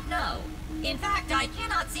do not know. In fact, I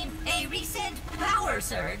cannot seem... A recent power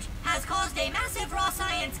surge has caused a massive raw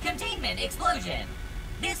science containment explosion.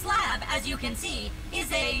 This lab, as you can see,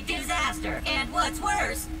 is a disaster. And what's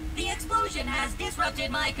worse, the explosion has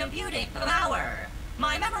disrupted my computing power.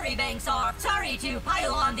 My memory banks are... Sorry to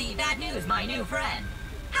pile on the bad news, my new friend.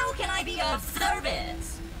 How can I be of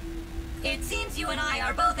service? It seems you and I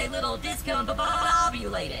are both a little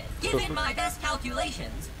discombobulated. Given my best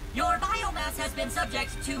calculations, your biomass has been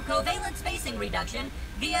subject to covalent spacing reduction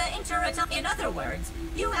via interatomic. In other words,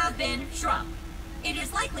 you have been shrunk. It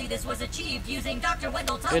is likely this was achieved using Dr.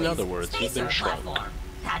 Wendell Tully's spacer platform.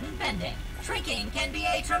 Patent pending. Shrinking can be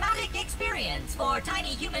a traumatic experience for tiny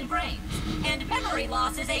human brains, and memory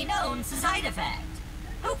loss is a known side effect.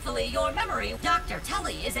 Hopefully your memory... Dr.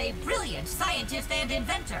 Tully is a brilliant scientist and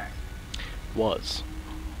inventor. Was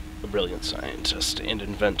a brilliant scientist and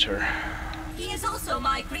inventor. He is also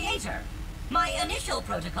my creator. My initial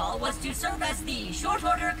protocol was to serve as the short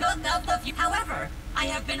order cook of the future. However, I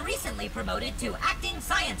have been recently promoted to acting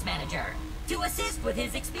science manager to assist with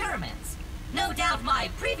his experiments. No doubt my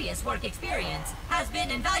previous work experience has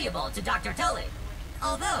been invaluable to Dr. Tully.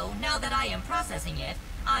 Although, now that I am processing it,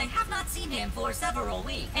 I have not seen him for several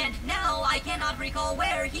weeks, and now I cannot recall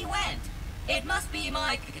where he went. It must be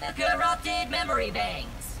my corrupted memory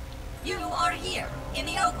banks. You are here, in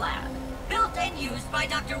the Oak Lab, built and used by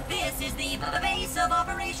Dr. This is the base of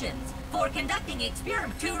operations for conducting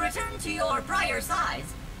experiments. To return to your prior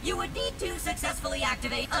size, you would need to successfully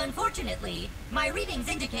activate. Unfortunately, my readings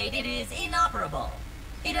indicate it is inoperable.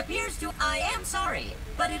 It appears to... I am sorry,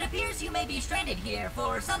 but it appears you may be stranded here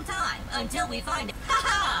for some time until we find it.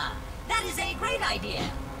 Haha! That is a great idea.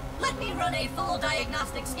 Let me run a full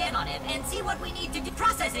diagnostic scan on it and see what we need to do.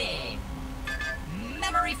 Processing!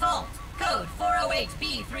 Memory fault. Code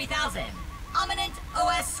 408B3000. Ominent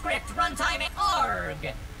OS script runtime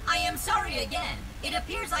ARG. I am sorry again. It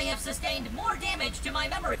appears I have sustained more damage to my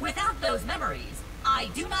memory. Without those memories, I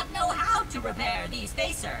do not know how to repair the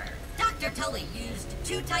spacer. Dr. Tully used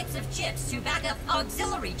 2 types of chips to back up.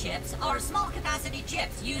 Auxiliary chips are small capacity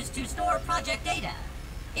chips used to store project data.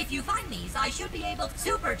 If you find these, I should be able to...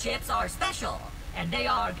 Super chips are special, and they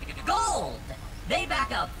are gold. They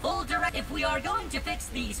back up full direct. If we are going to fix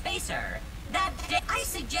the spacer, I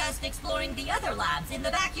suggest exploring the other labs in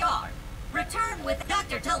the backyard. Return with...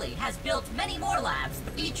 Dr. Tully has built many more labs.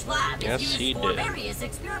 Each lab is used for various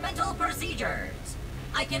experimental procedures.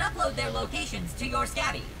 I can upload their locations to your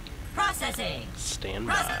Scabby. Processing. Stand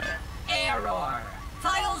by. Error.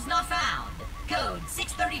 Files not found. Code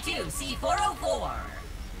 632C404.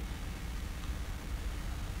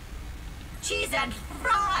 Cheese and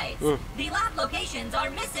fries. The lab locations are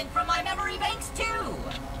missing from my memory banks too.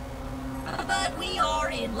 But we are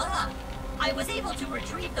in luck. I was able to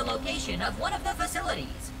retrieve the location of one of the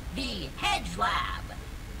facilities, the Hedge Lab.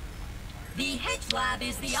 The Hedge Lab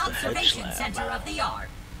is the observation center of the yard,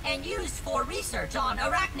 and used for research on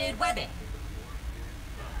arachnid webbing.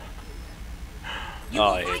 You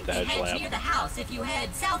will find the hedge near the house if you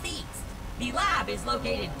head southeast. The lab is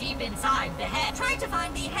located deep inside the hedge. Try to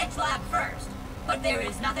find the Hedge Lab first, but there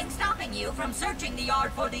is nothing stopping you from searching the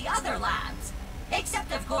yard for the other labs.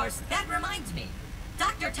 Except, of course, that reminds me.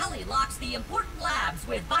 Dr. Tully locks the important labs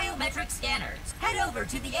with biometric scanners. Head over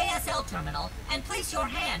to the ASL terminal and place your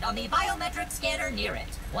hand on the biometric scanner near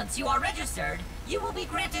it. Once you are registered, you will be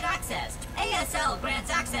granted access. ASL grants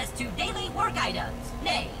access to daily work items.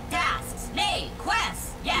 Nay, tasks. Nay,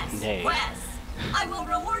 quests. Yes, quests. I will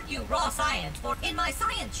reward you raw science for... In my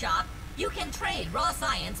science shop, you can trade raw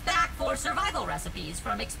science back for survival recipes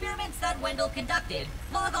from experiments that Wendell conducted.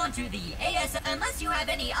 Log on to the ASL... Unless you have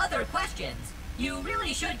any other questions, you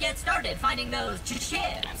really should get started finding those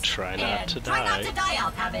chips. Try not to die. Try not to die.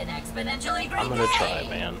 I'll have an exponentially great I'm gonna try,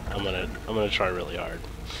 man. I'm gonna try really hard.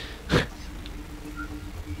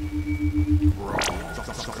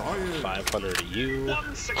 500 to you.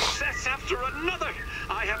 One success after another.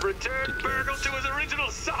 I have returned Burgle to his original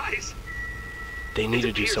size. They need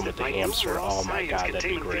to do something with the hamster. Oh my god, that'd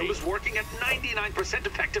be great. Is working at 99%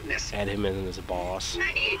 effectiveness. Add him in as a boss.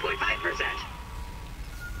 98.5%.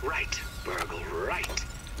 Right, Burgle, right.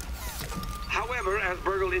 However, as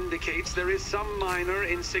Burgle indicates, there is some minor,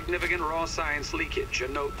 insignificant raw science leakage. A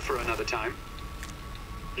note for another time.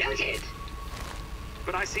 Noted.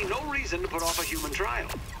 But I see no reason to put off a human trial.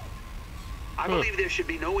 I believe there should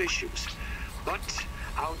be no issues. But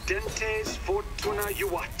audentes fortuna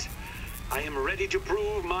juvat. I am ready to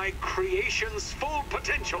prove my creation's full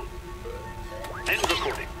potential. End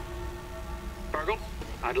recording. Burgle,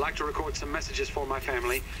 I'd like to record some messages for my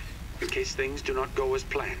family in case things do not go as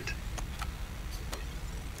planned.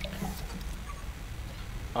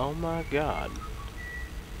 Oh my god.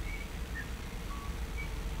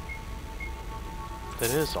 That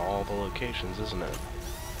is all the locations, isn't it?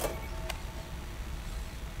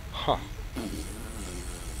 Huh.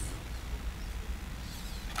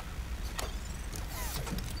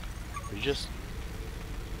 We just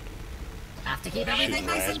have to keep everything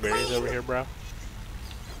nice and clean. Raspberries over here, bro.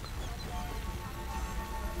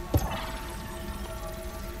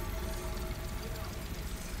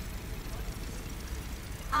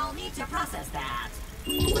 I'll need to process that.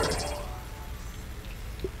 Good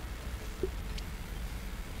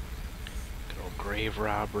old grave Grave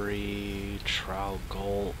Robbery, Trowel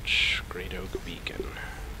Gulch, Great Oak Beacon.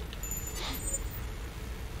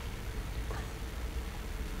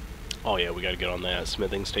 Oh yeah, we gotta get on that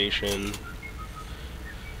smithing station.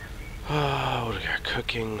 Oh, what do we got?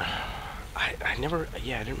 Cooking. I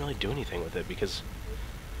didn't really do anything with it because,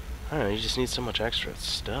 I don't know, you just need so much extra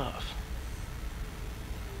stuff.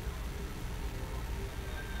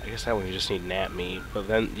 I guess that one you just need gnat meat, but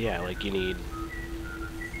then, yeah, like you need,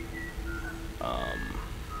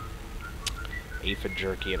 aphid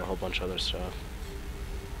jerky and a whole bunch of other stuff.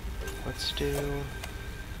 Let's do...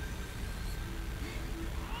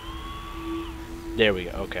 There we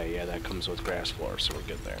go. Okay, yeah, that comes with grass floor, so we're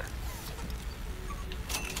good there.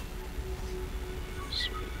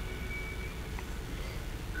 Sweet.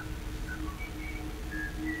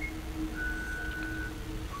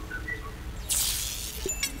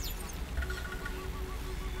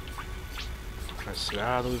 So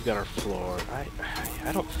now that we've got our floor,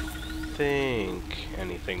 I don't think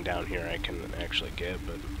anything down here I can actually get,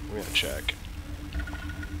 but we're gonna check.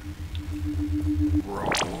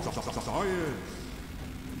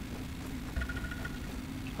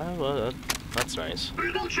 Oh, well, that's nice.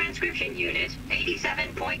 Verbal transcription unit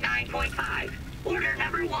 87.9.5. Order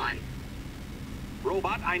number 1.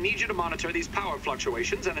 Robot, I need you to monitor these power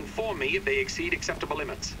fluctuations and inform me if they exceed acceptable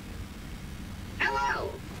limits.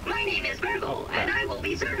 Hello, my name is Virgil, and I will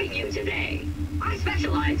be serving you today. I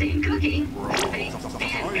specialize in cooking, cooking,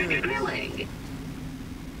 and grilling.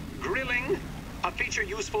 Grilling? A feature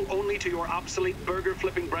useful only to your obsolete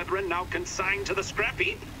burger-flipping brethren now consigned to the scrap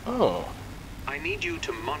heap? Oh. I need you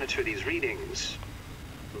to monitor these readings,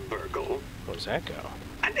 Virgil. Where does that go?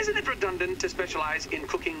 And isn't it redundant to specialize in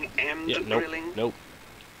cooking and grilling? Nope.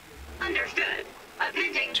 Understood.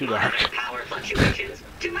 Appending Too dark. Power fluctuations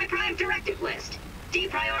to my prime directive list.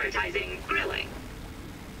 Deprioritizing grilling.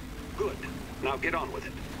 Good. Now get on with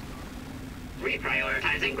it.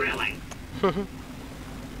 Reprioritizing grilling.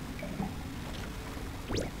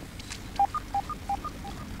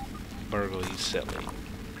 Burgle, you silly. What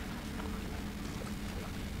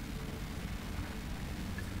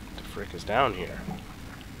the frick is down here?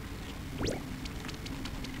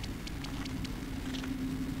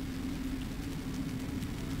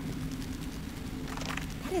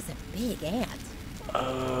 That is a big ant.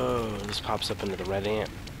 Oh, this pops up into the red ant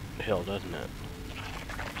hill, doesn't it?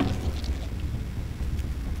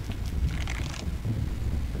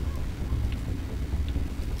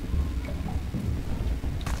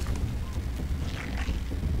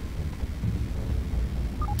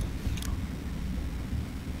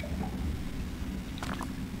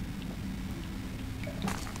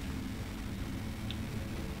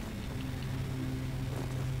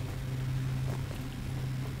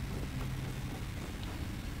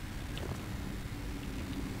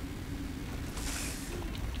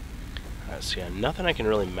 So yeah, nothing I can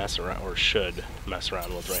really mess around, or should mess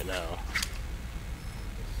around with right now.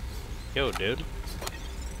 Yo, dude.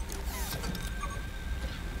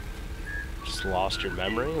 Just lost your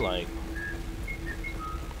memory? Like...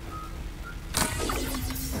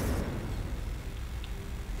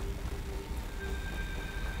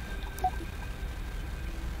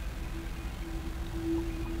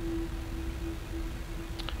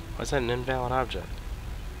 Why is that an invalid object?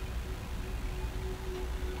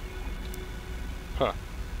 Huh.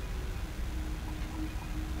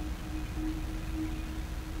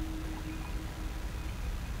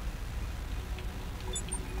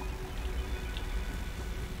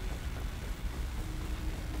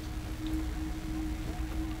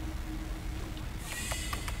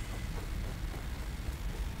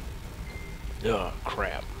 Ugh,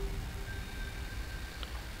 crap.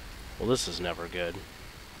 Well, this is never good.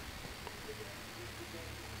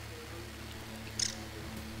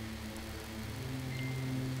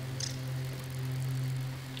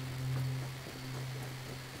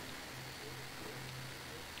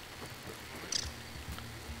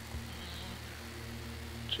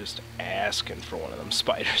 Just asking for one of them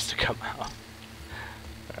spiders to come out.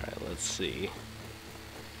 Alright, let's see.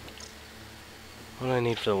 What do I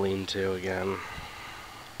need for the lean-to again?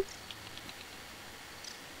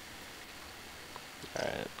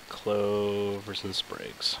 Alright, clovers and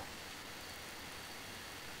sprigs.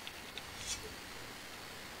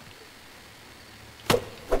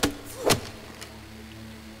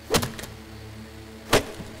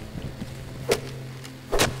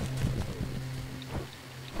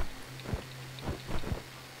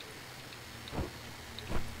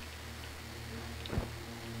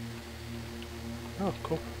 Oh,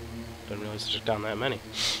 cool. Didn't realize I took down that many.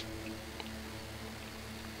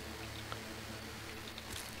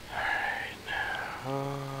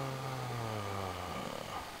 Alright.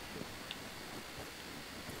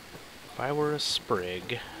 If I were a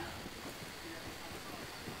sprig,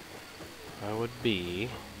 I would be...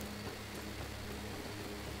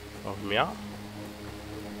 Oh, meow?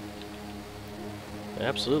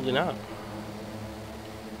 Absolutely not.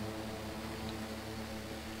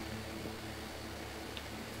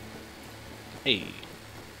 Hey.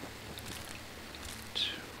 2,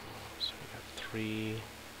 so we got 3.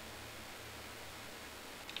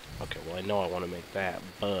 Okay, well I know I want to make that,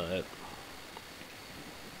 but...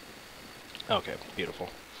 Okay, beautiful.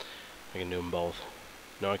 I can do them both.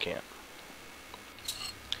 No, I can't.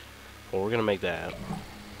 Well, we're gonna make that.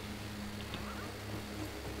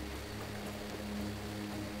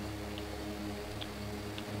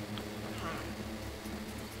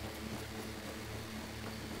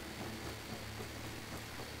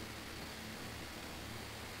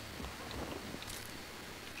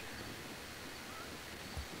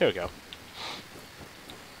 Here we go.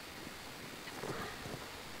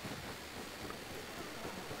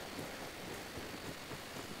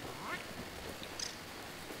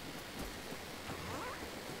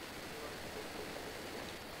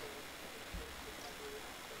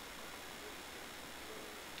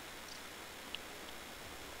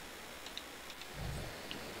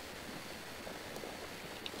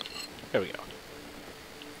 There we go.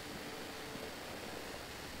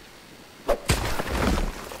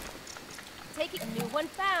 Take it, new one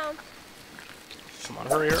found. Come on,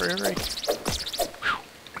 hurry, hurry, hurry. Whew.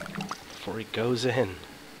 Before he goes in.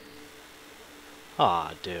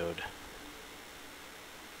 Aw, dude.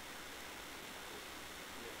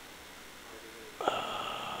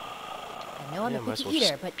 I know I'm a might as picky well eater,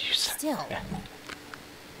 just but use that. still.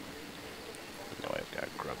 Now I've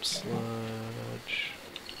got grub sludge.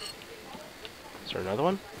 Is there another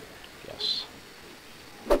one? Yes.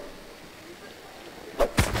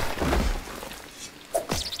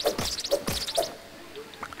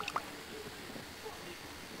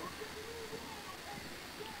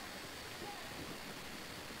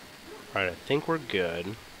 Alright, I think we're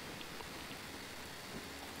good.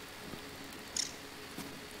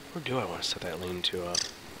 Where do I want to set that lean-to up?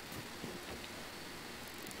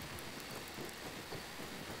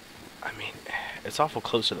 I mean, it's awful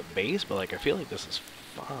close to the base, but like I feel like this is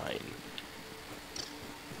fine.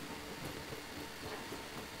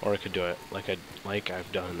 Or I could do it like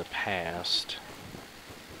I've done in the past.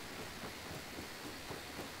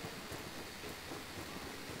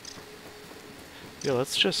 Yeah,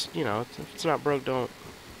 let's just, you know, if it's not broke, don't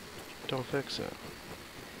fix it.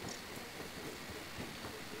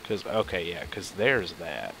 Cause okay, yeah, cause there's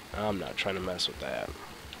that. I'm not trying to mess with that.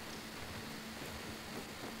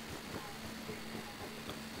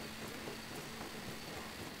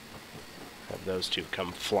 Have those two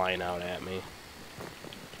come flying out at me.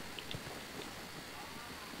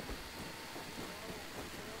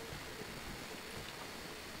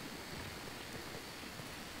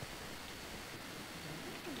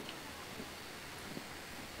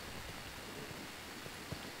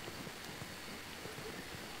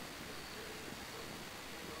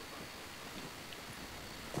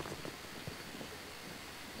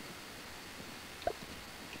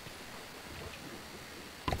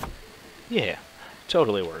 Yeah,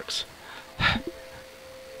 totally works.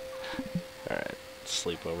 Alright,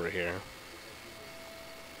 sleep over here.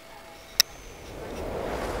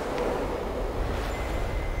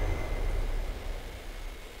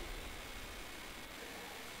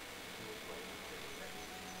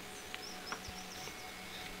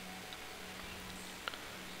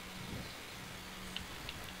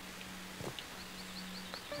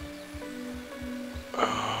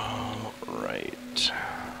 Alright.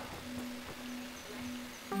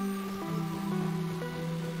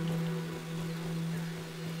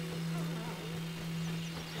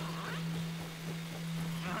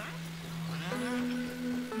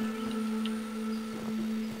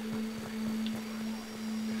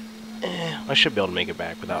 I should be able to make it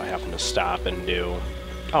back without having to stop and do...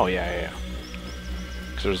 Oh, yeah.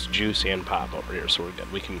 Because there's juice and pop over here, so we're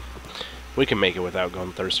good. We can make it without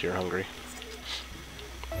going thirsty or hungry.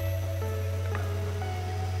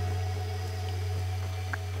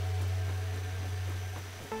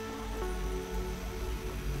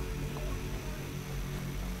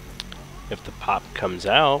 If the pop comes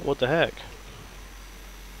out, what the heck?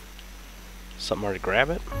 Something already grab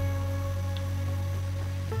it?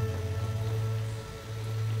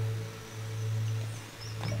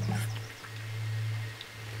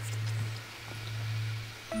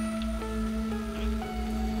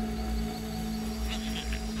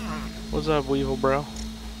 What's up, Weevil bro?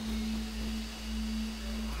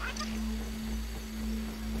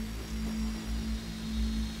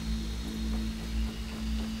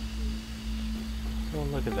 Oh,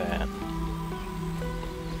 look at that.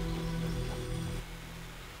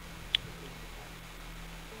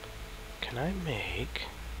 Can I make...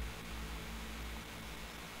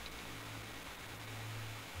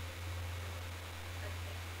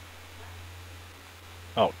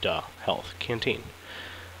 Oh, duh. Health. Canteen.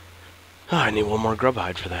 Oh, I need one more grub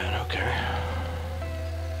hide for that. Okay.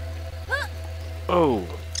 Oh.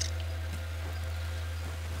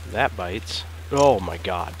 That bites. Oh my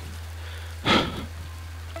god. Let's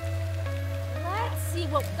see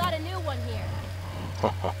what we got a new one here.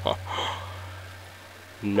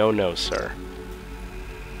 No, no, sir.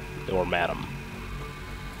 Or madam.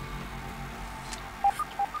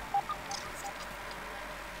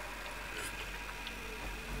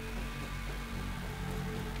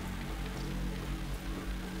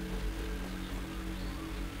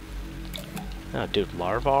 Oh, dude,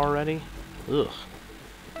 larva already? Ugh.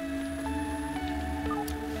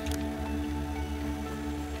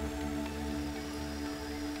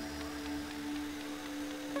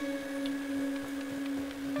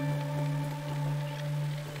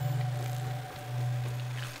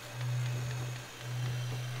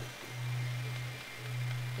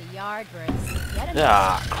 The Yardbirds. Yet another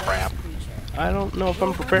Ah, strange crap. creature. I don't know if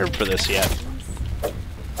I'm prepared for this yet.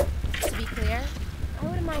 To be clear, I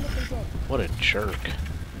wouldn't mind if they did. What a jerk.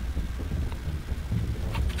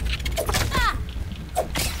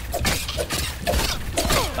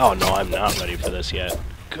 Oh no, I'm not ready for this yet.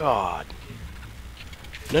 God.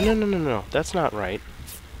 No, no, no, no, no. That's not right.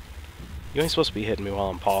 You ain't supposed to be hitting me while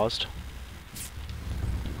I'm paused.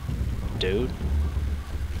 Dude.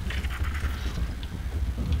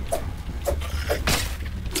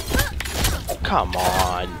 Come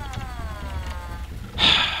on.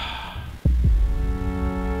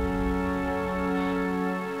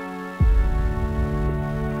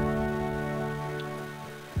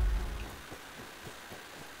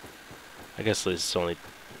 I guess this is only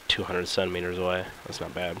 200 centimeters away. That's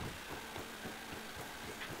not bad.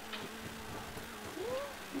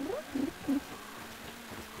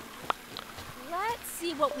 Let's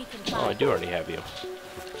see what we can find. Oh, I do already have you.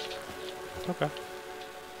 Okay.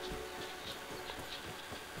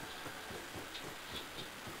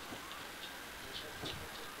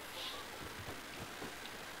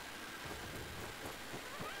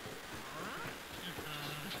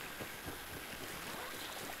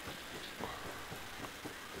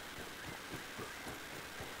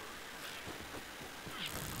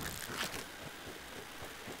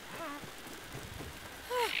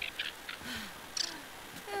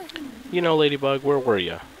 You know, Ladybug, where were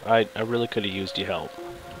you? I really could have used your help.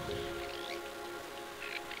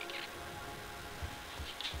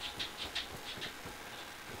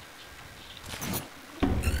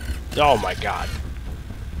 Oh my god.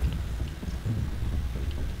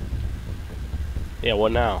 Yeah,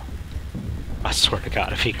 what now? I swear to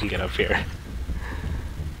god if he can get up here.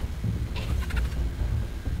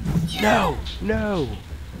 No! No!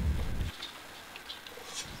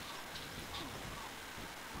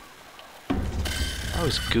 I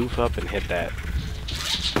always goof up and hit that.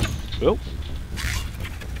 Oh.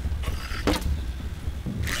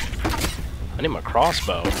 I need my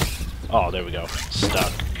crossbow. Oh, there we go.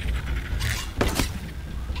 Stuck.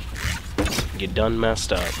 You done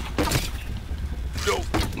messed up. Nope.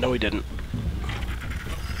 No, he didn't.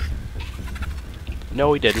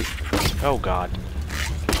 No, he didn't. Oh, God.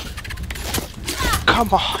 Come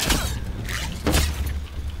on!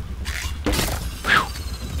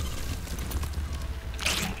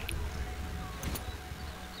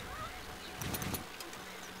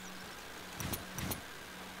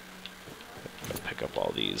 Pick up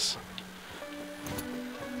all these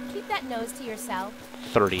Keep that nose to yourself.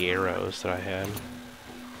 30 arrows that I had.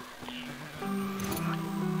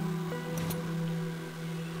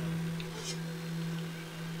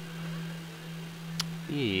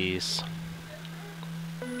 Yes.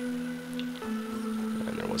 And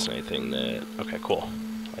there wasn't anything that... Okay, cool.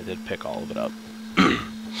 I did pick all of it up.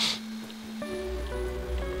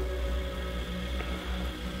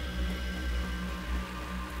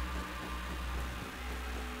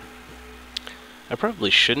 I probably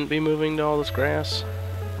shouldn't be moving to all this grass.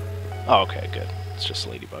 Oh, okay, good. It's just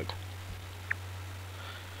Ladybug.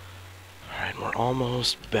 Alright, we're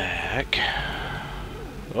almost back.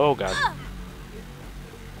 Oh, God.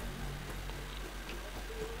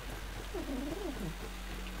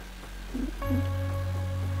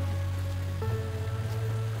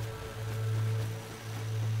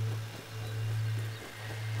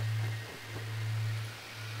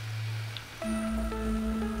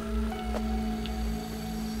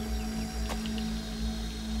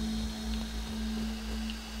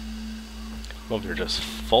 Well, if you're just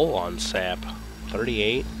full on sap.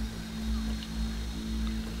 38?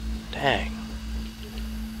 Dang.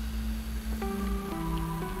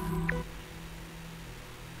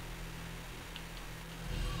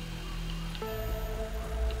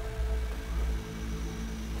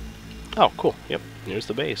 Oh, cool. Yep, here's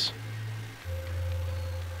the base.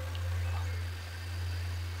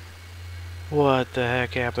 What the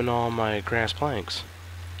heck happened to all my grass planks?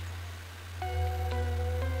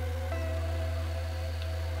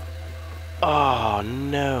 Oh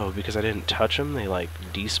no, because I didn't touch them, they like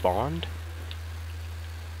despawned?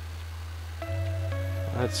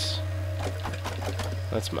 That's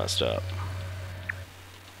messed up.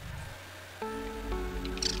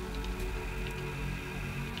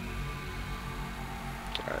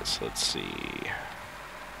 Alright, so let's see.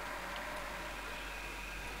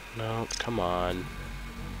 No, come on.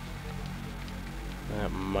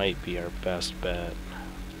 That might be our best bet.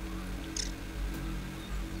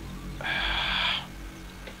 I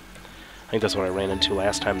think that's what I ran into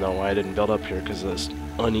last time, though, why I didn't build up here, because of this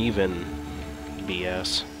uneven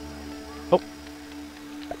BS. Oh!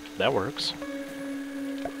 That works.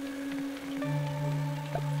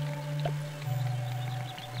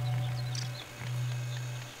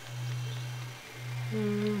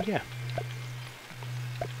 Yeah.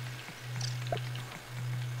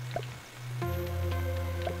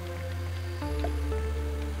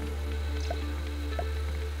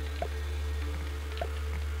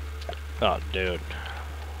 Oh, dude.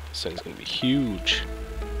 This thing's gonna be huge.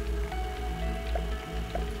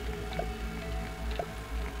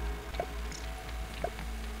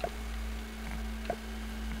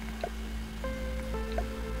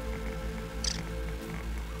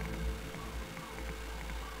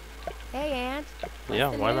 Hey, Aunt. Yeah,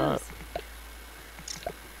 What's the why news? not?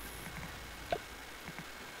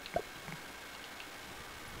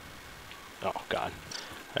 Oh, God.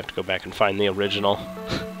 I have to go back and find the original.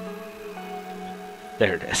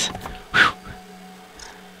 There it is. Whew.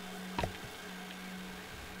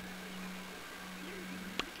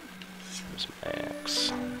 There's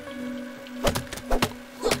Max.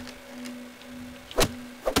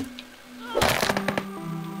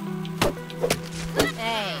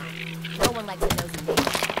 Hey, no one likes a nosy neighbor.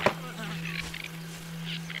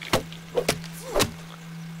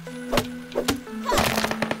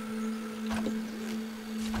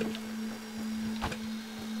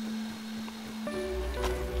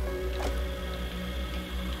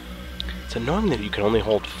 It's annoying that you can only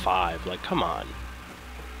hold 5. Like, come on.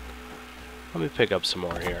 Let me pick up some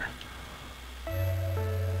more here.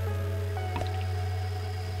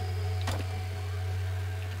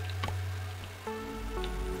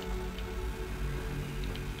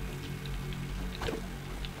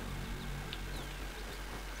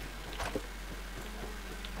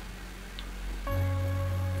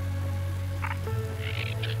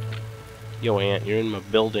 Yo, Ant, you're in my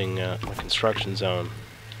building, my construction zone.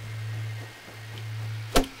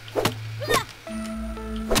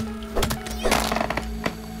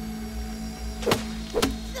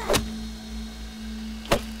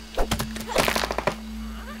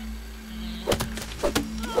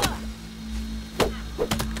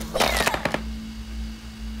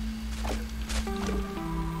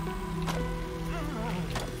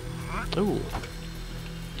 Ooh.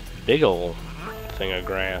 Big ol' thing of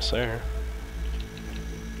grass there.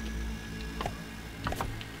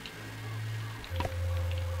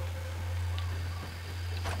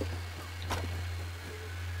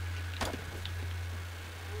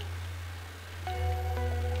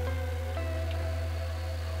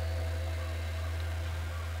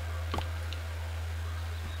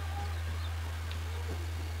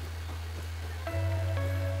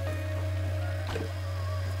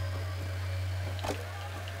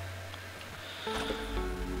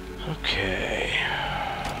 Okay.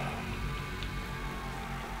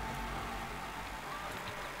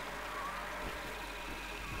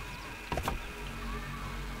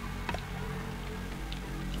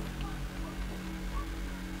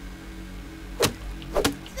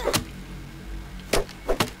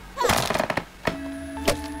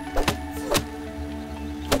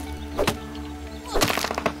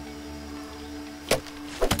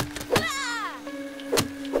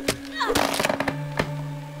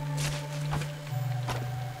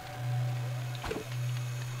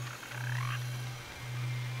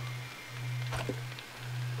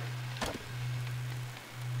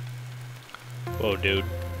 Whoa, dude.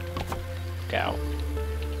 Look out.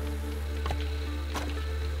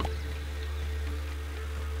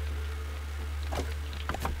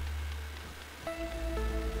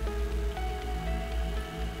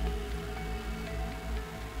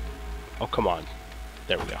 Oh, come on.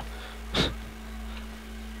 There we go.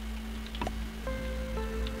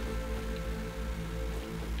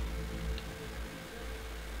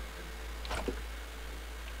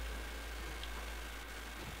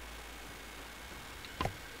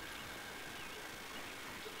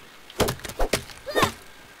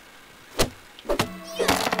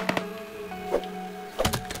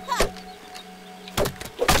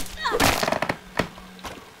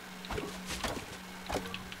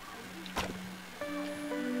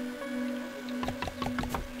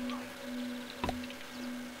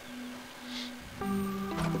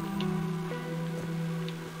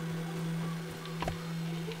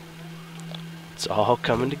 It's all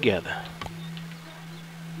coming together.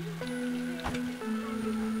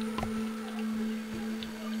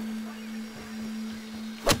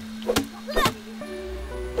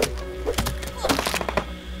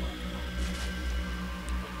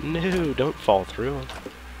 No, don't fall through.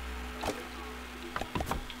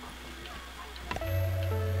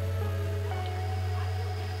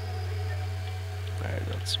 Alright,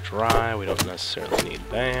 that's dry. We don't necessarily need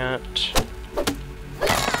that.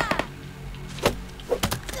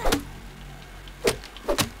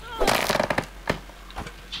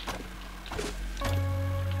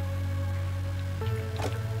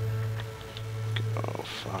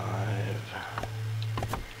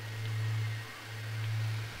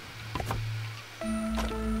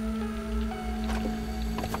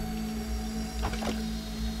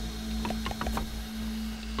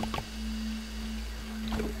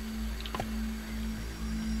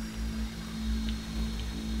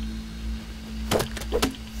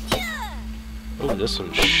 Oh, this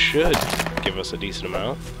one should give us a decent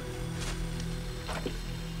amount.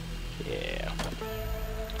 Yeah.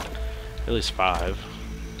 At least 5.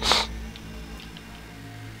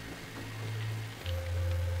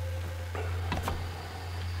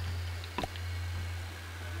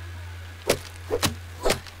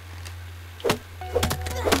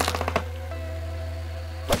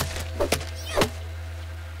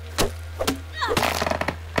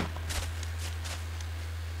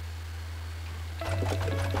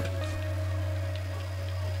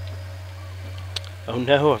 Oh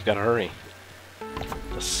no, I've got to hurry.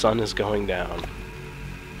 The sun is going down.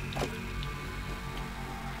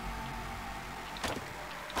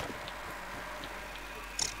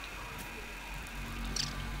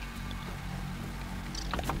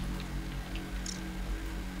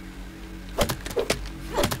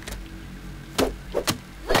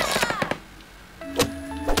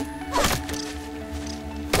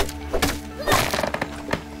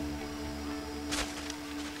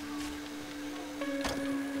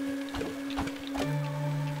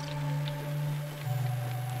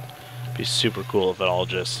 Be super cool if it all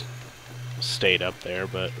just stayed up there,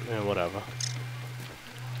 but whatever.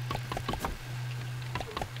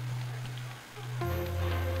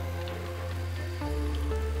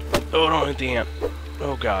 Oh, don't hit the ant.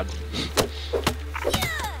 Oh god.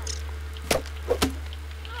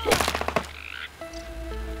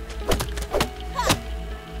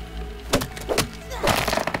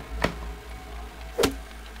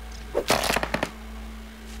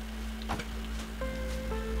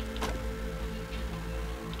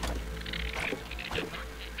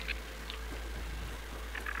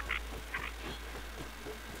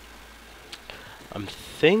 I'm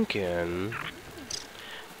thinking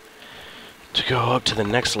to go up to the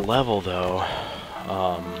next level, though,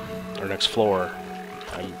 or next floor.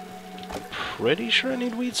 I'm pretty sure I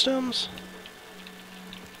need weed stems.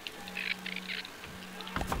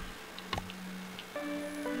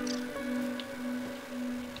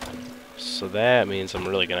 So that means I'm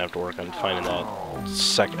really gonna have to work on finding that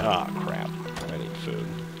second. Ah, crap! I need food.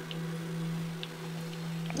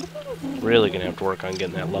 Really gonna have to work on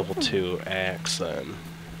getting that level 2 axe then.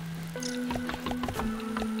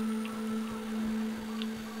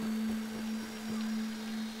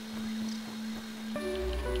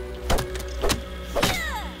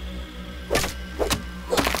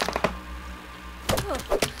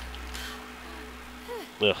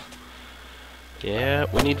 Ugh. Yeah,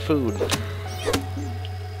 we need food.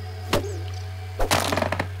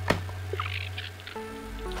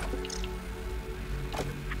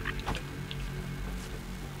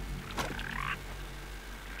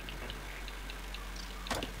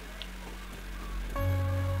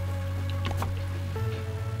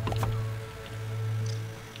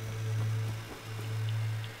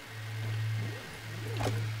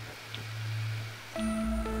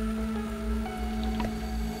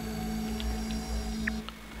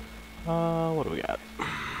 What do we got?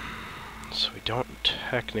 So we don't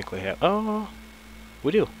technically have... Oh,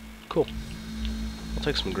 we do. Cool. I'll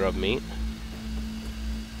take some grub meat.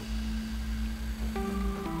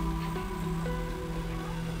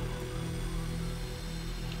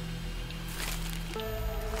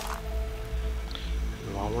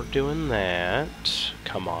 And while we're doing that,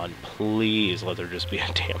 come on, please let there just be a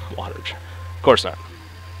damn water jar. Of course not.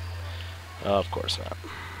 Of course not.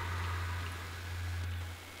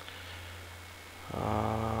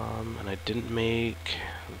 And I didn't make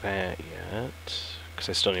that yet, because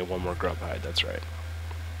I still need one more grub hide, that's right.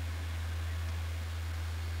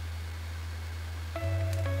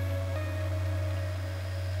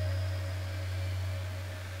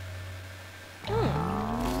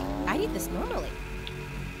 I'd eat this normally.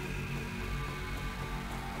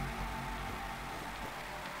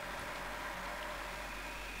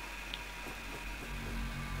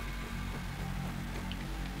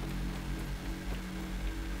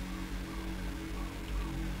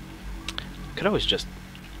 Could always just...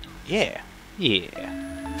 Yeah. Yeah.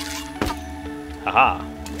 Haha.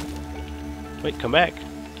 Wait, come back.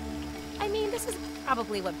 I mean, this is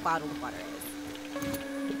probably what bottled water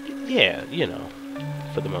is. Yeah, you know,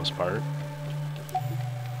 for the most part.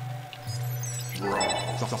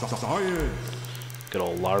 Science. Good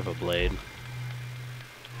old larva blade.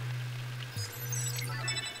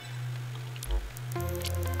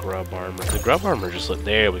 Grub armor. The grub armor just look.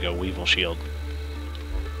 There we go. Weevil shield.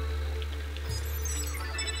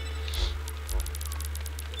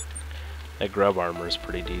 That grub armor is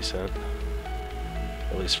pretty decent.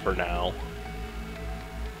 At least for now.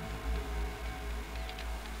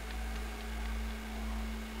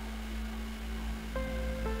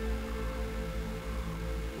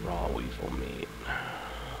 Raw weevil meat.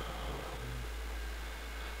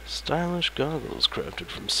 Stylish goggles crafted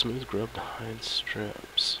from smooth grubbed hide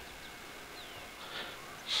strips.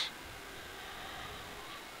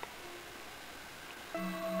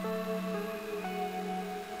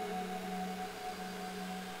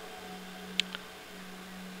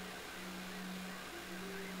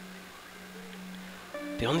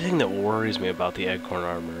 The only thing that worries me about the Eggcorn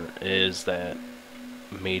armor is that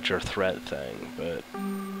major threat thing, but...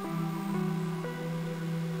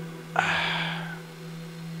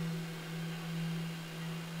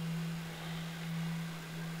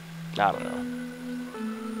 I don't know.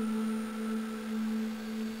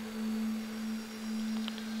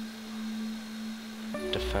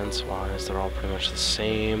 Defense-wise, they're all pretty much the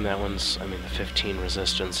same. That one's, I mean, the 15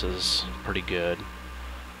 resistance is pretty good.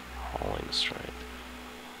 Hauling strength.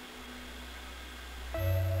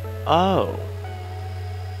 Oh!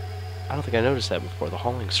 I don't think I noticed that before, the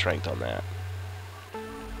hauling strength on that.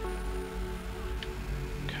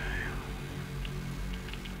 Okay.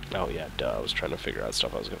 Oh yeah, duh, I was trying to figure out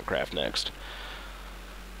stuff I was going to craft next.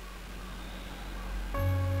 I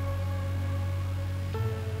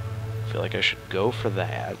feel like I should go for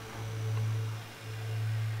that.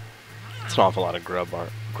 It's an awful lot of grub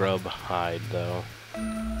hide, though.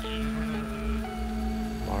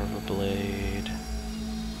 Larva blade.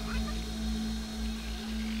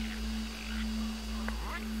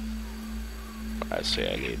 I see,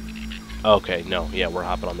 I need... Okay, no, yeah, we're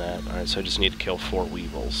hopping on that. Alright, so I just need to kill 4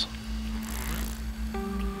 weevils.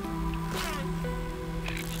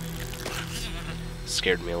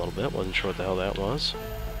 Scared me a little bit, wasn't sure what the hell that was.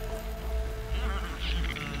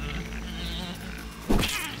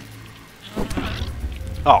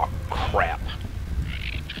 Oh, crap.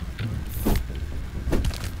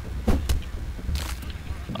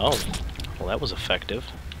 Oh, well that was effective.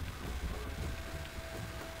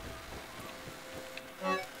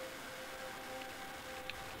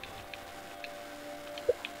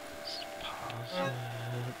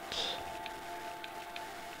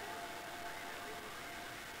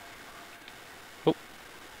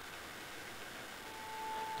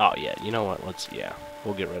 Oh yeah, you know what,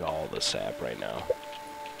 we'll get rid of all the sap right now.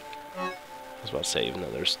 I was about to say, even though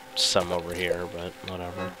there's some over here, but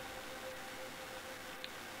whatever.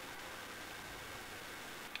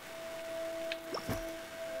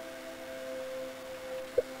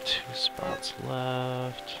 Two spots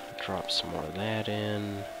left. Drop some more of that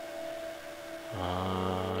in.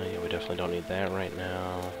 Yeah, we definitely don't need that right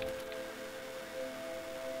now.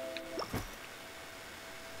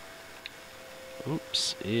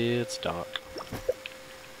 Oops, it's Doc.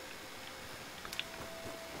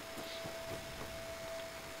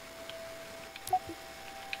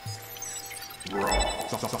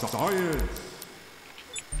 Science.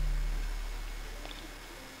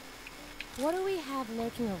 What do we have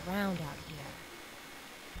lurking around out here?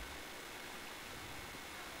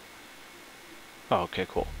 Oh, okay,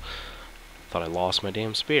 cool. Thought I lost my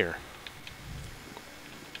damn spear.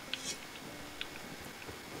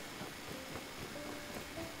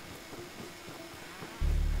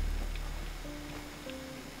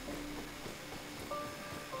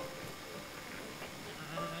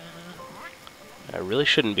 really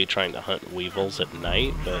shouldn't be trying to hunt weevils at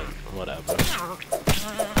night, but whatever.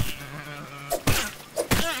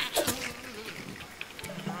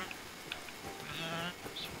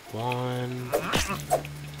 There's one.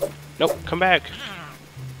 Nope, come back.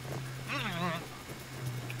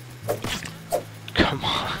 Come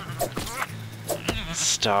on.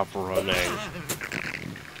 Stop running.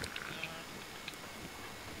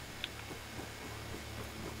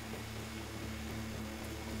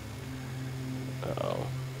 Uh-oh.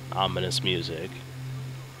 Ominous music.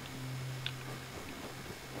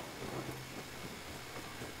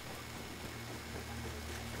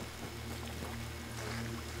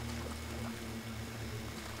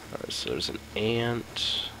 Alright, so there's an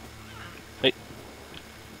ant. Hey.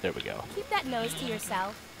 There we go. Keep that nose to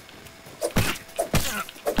yourself.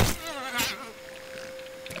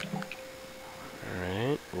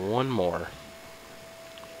 Alright, one more.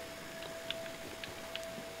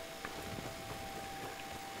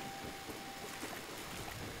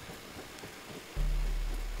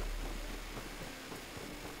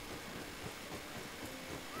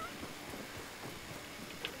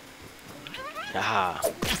 Ah, I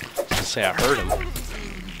was gonna say I heard him.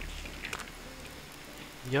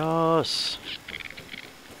 Yes.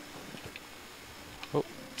 Oh,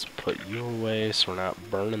 let's put you away so we're not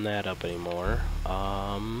burning that up anymore.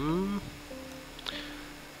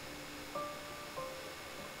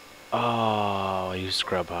 Oh, I used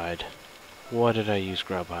grub hide. What did I use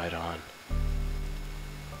grub hide on?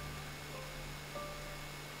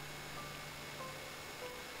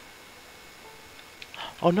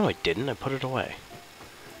 Oh no, I didn't. I put it away.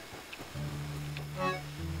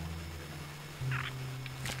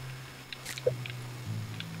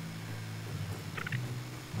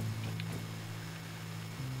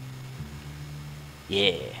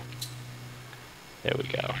 Yeah. There we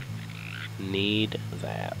go. Need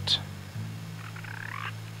that.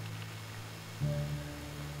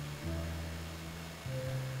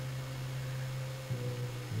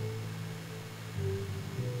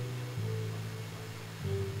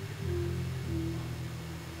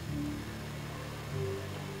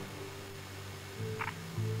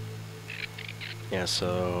 Yeah,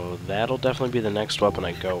 so that'll definitely be the next weapon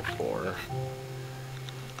I go for.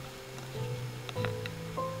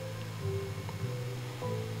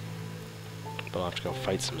 But I'll have to go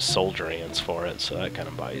fight some soldier ants for it, so that kind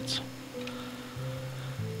of bites.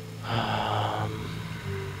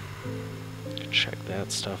 Check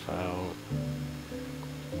that stuff out.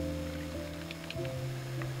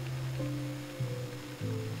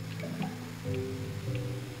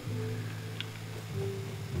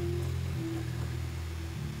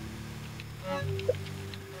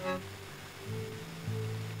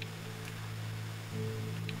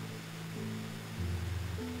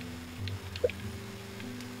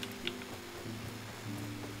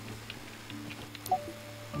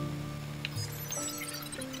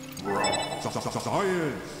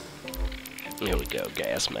 Science! Here we go,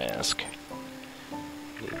 gas mask.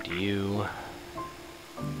 Need you.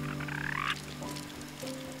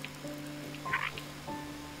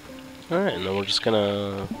 Alright, and then we're just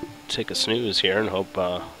gonna take a snooze here and hope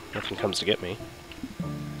nothing comes to get me.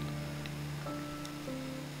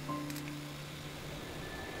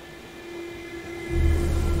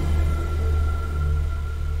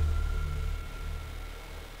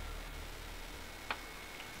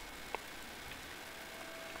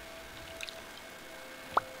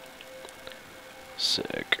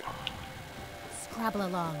 Sick. Scrabble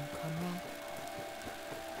along, comrade.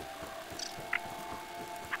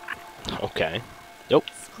 Okay. Nope.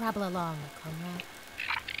 Scrabble along, comrade.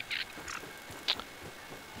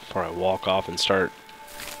 Before I walk off and start.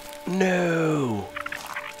 No!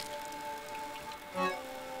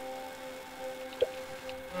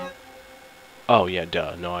 Oh, yeah,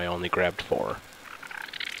 duh. No, I only grabbed 4.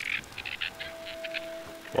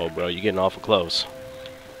 Whoa, bro, you're getting awful close.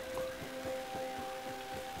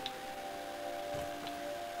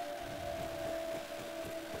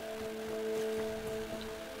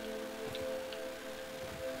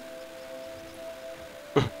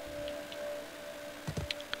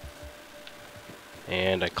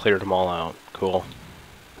 And I cleared them all out. Cool.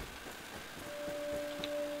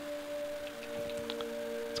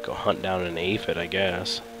 Let's go hunt down an aphid, I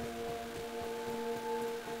guess.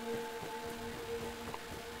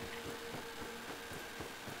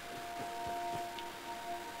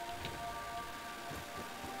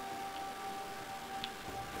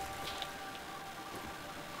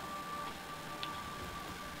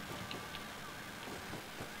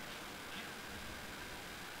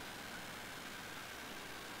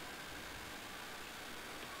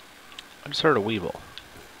 I just heard a weevil.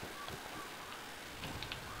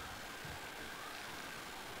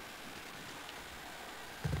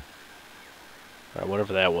 Alright,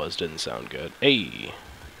 whatever that was didn't sound good. Hey!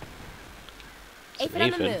 Aphid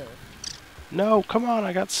on the move. No, come on,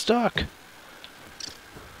 I got stuck!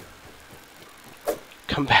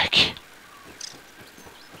 Come back.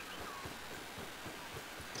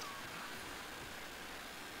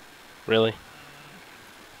 Really?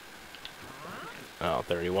 Oh,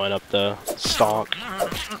 there he went up the stalk.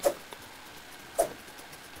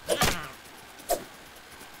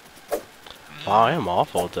 Wow, I am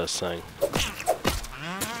awful at this thing.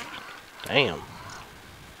 Damn.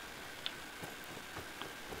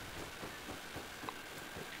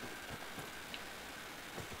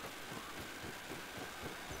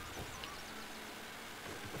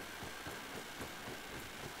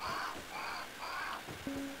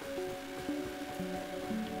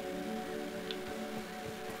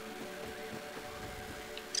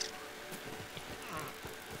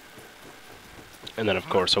 And then, of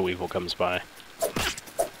course, a Weevil comes by.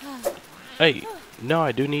 Hey, no,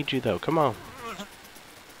 I do need you, though. Come on.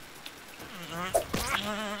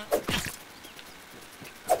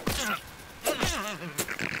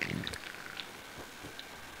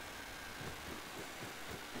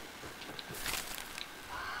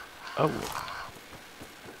 Oh.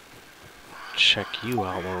 Check you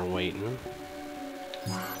out while we're waiting.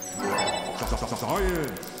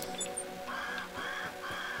 Science.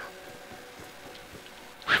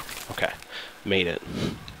 Okay, made it.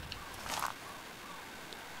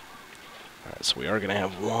 Alright, so we are going to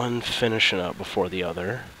have one finishing up before the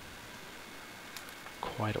other.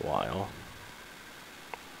 Quite a while.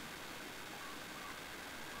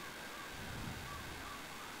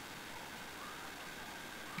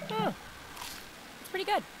 Oh, it's pretty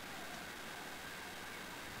good.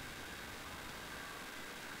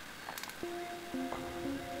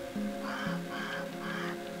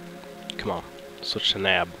 Come on, switch to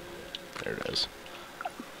nab. There it is.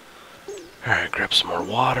 Alright, grab some more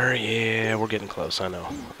water. Yeah, we're getting close, I know.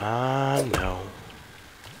 I know.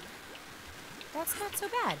 That's not so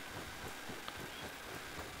bad.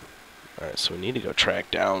 Alright, so we need to go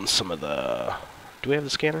track down some of the... Do we have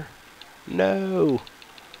the scanner? No!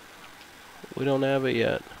 We don't have it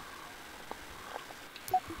yet.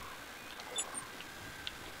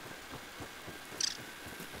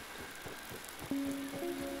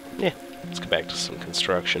 Yeah, let's get back to some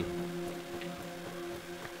construction.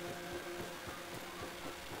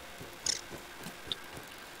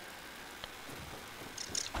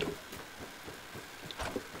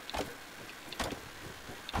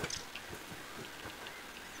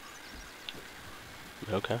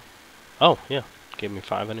 Okay. Oh, yeah. Gave me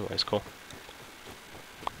 5 anyways. Cool.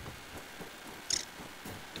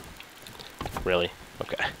 Really?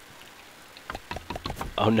 Okay.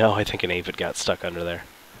 Oh no, I think an aphid got stuck under there.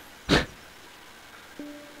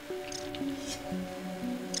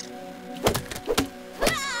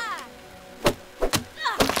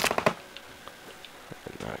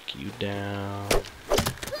 Knock you down.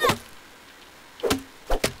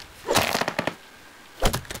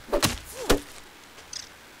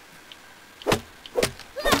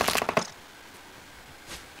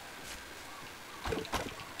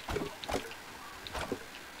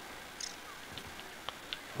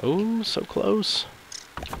 Oh, so close.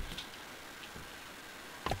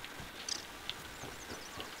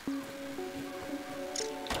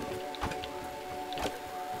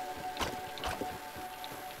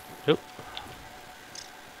 Oop.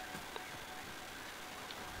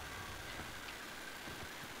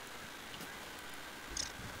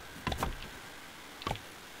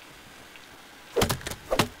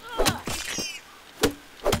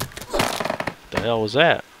 The hell was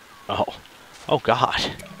that? Oh. Oh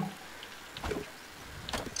God.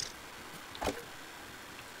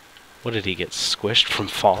 What, did he get squished from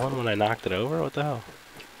falling when I knocked it over? What the hell?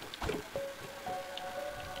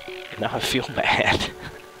 Now I feel bad.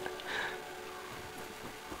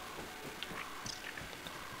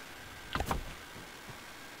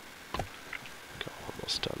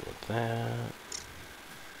 Almost done with that.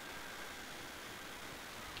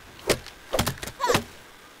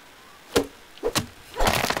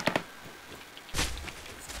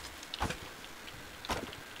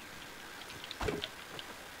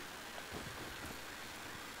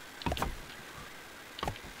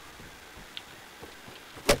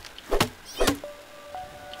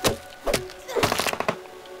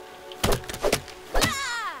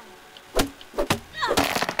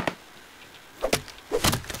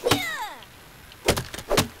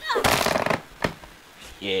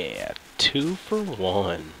 Yeah, 2 for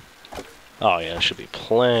 1. Oh yeah, there should be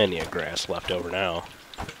plenty of grass left over now.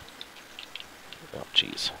 Oh,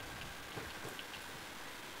 jeez.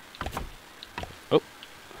 Oh.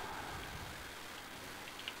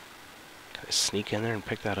 sneak in there and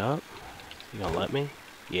pick that up? You gonna let me?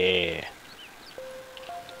 Yeah.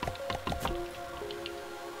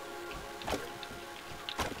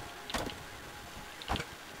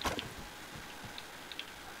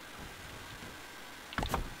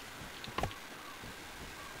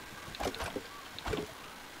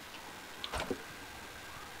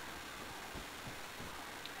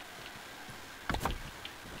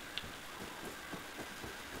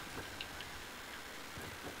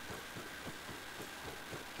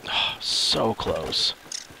 So close.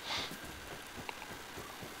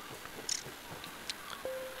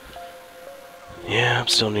 Yeah, I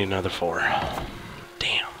still need another 4.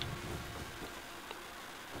 Damn.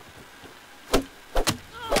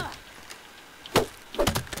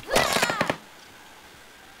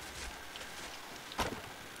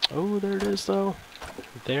 Oh, there it is, though.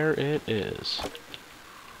 There it is.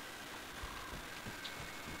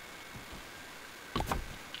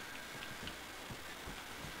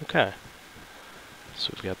 Okay.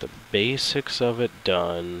 So we've got the basics of it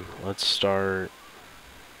done. Let's start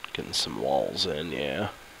getting some walls in, yeah.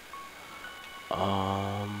 What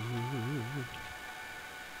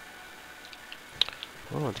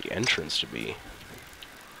do I want the entrance to be?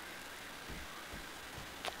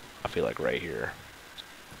 I feel like right here.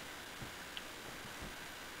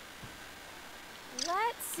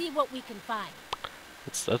 Let's see what we can find.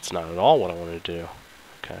 That's not at all what I wanted to do.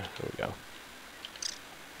 Okay, here we go.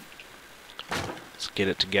 Let's get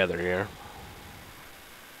it together here.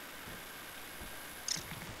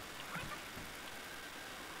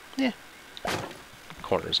 Yeah.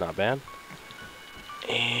 Corner's not bad.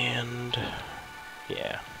 And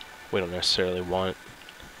yeah, we don't necessarily want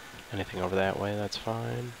anything over that way, that's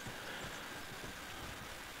fine.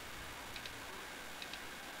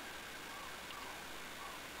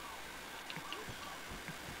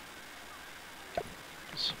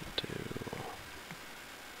 So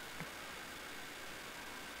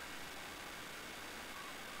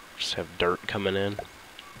just have dirt coming in.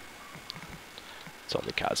 It's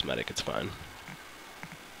only cosmetic, it's fine.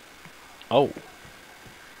 Oh.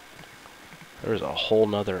 There's a whole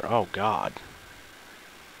nother, oh god.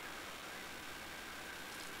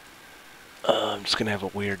 I'm just gonna have a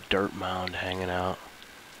weird dirt mound hanging out.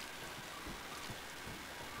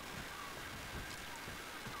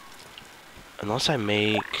 Unless I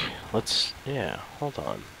make, yeah, hold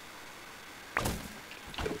on.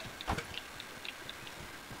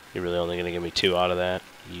 You're really only gonna give me 2 out of that?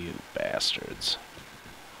 You bastards.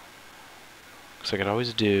 Because I could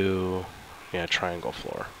always do, yeah, triangle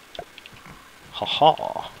floor.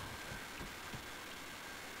 Haha.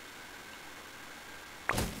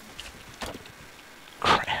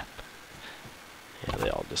 Crap. Yeah, they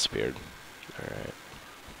all disappeared. Alright.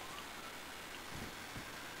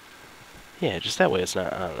 Yeah, just that way it's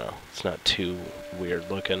not, I don't know, it's not too weird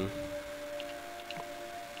looking.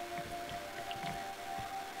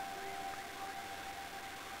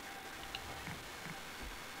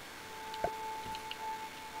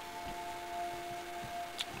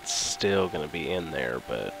 It's still gonna be in there,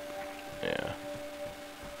 but yeah.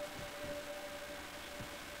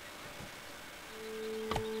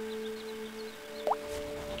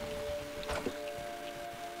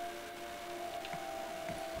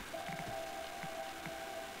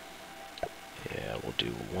 Do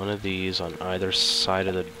one of these on either side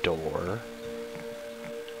of the door.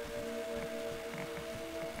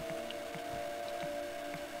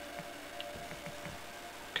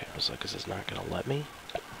 Okay, I was like, is this not gonna let me?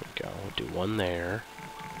 There we go. Do one there.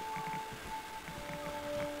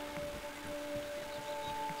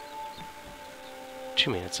 What do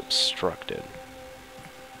you mean it's obstructed?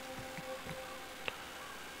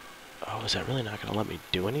 Oh, is that really not gonna let me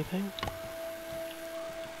do anything?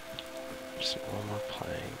 Just one more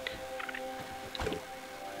plank.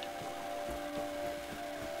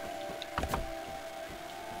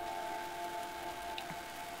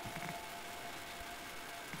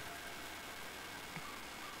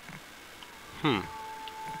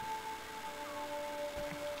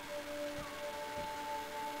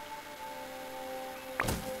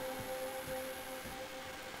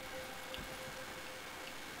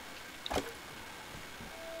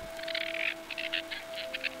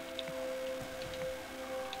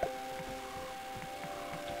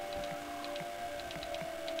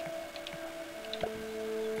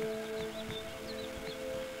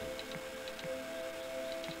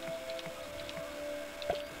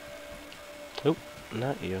 Nope,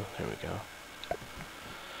 not you. There we go.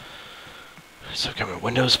 So I've got my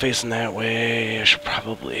windows facing that way. I should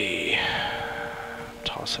probably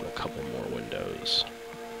toss in a couple more windows.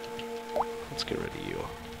 Let's get rid of you.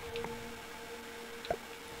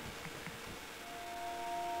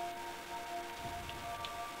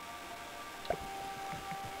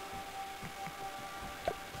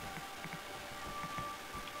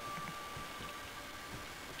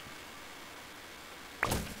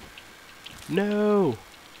 No!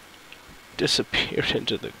 Disappeared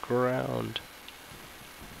into the ground.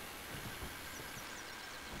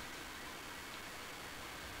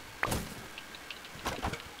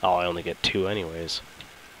 Oh, I only get 2 anyways.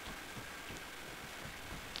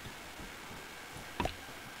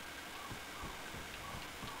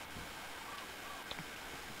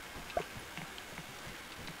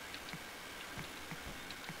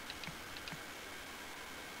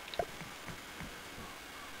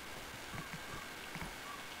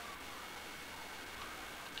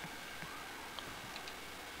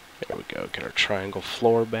 There we go, get our triangle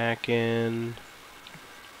floor back in.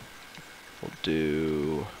 We'll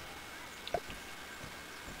do...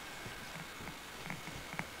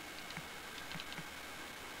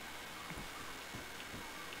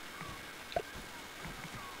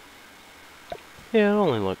 Yeah, it'll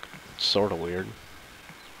only look sort of weird.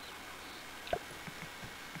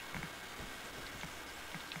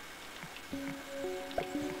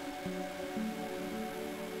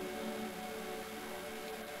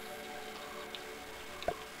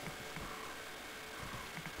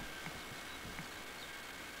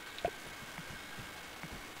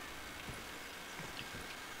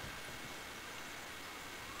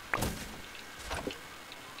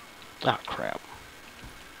 Ah, crap.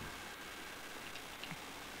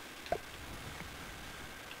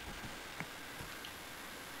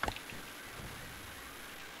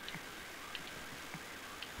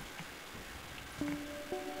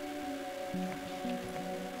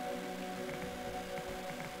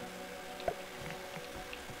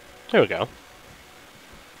 There we go.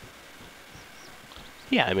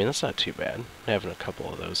 Yeah, I mean, that's not too bad, having a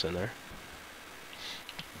couple of those in there.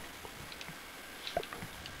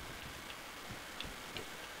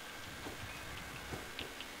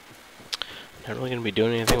 Not really going to be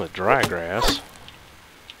doing anything with dry grass.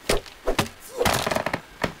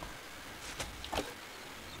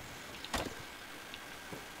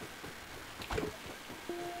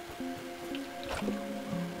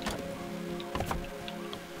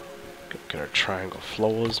 Get our triangle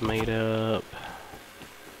floors made up.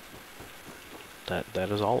 That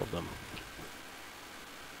is all of them.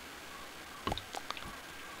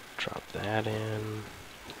 Drop that in.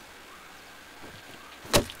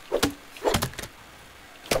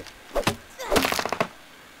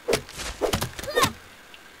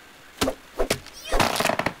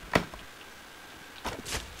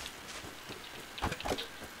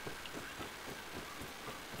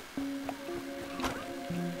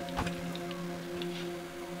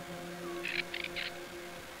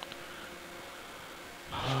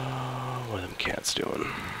 What are them cats doing?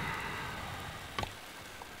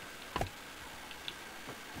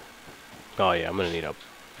 Oh yeah, I'm gonna need a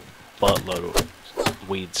buttload of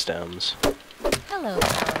weed stems. Hello,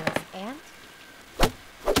 powerless ant.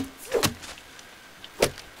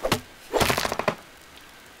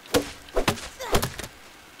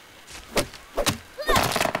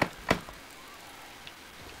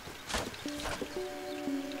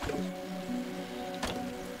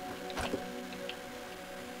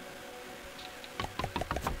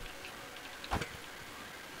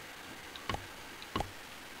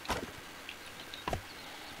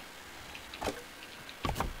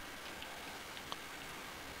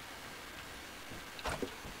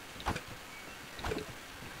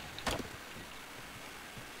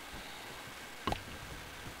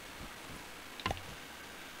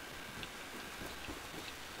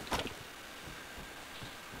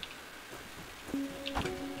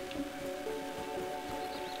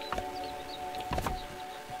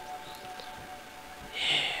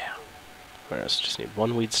 Whereas just need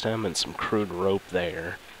one weed stem and some crude rope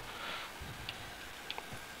there.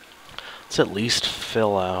 Let's at least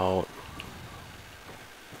fill out.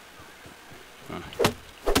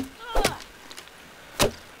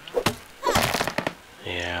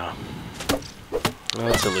 Yeah.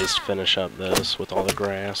 Let's at least finish up this with all the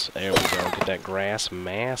grass. There we go. Get that grass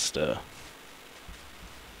master.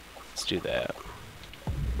 Let's do that.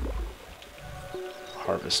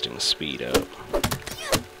 Harvesting speed up.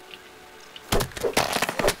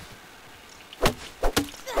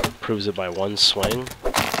 Proves it by one swing.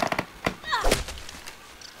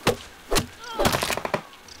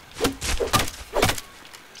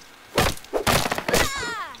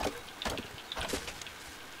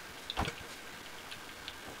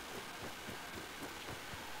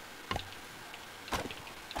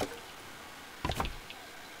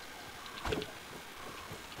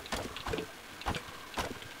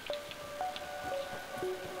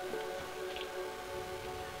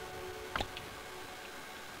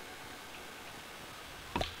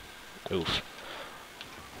 Oof.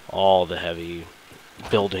 All the heavy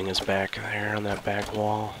building is back there on that back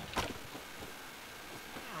wall.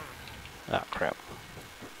 Ah, crap.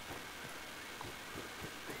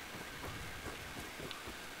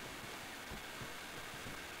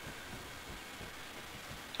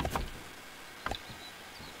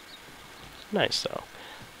 Nice, though.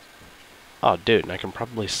 Oh, dude, and I can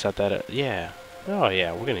probably set that at... Yeah. Oh,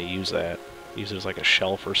 yeah, we're gonna use that. Use it as like a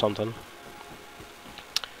shelf or something.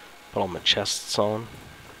 Put all my chests on.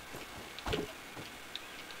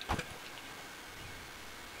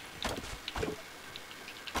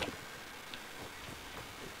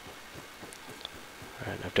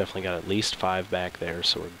 Alright, I've definitely got at least 5 back there,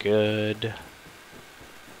 so we're good.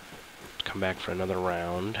 Come back for another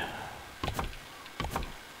round.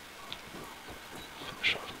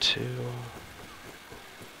 Finish off 2.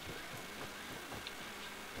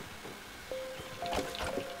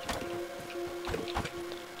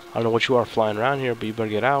 I don't know what you are flying around here, but you better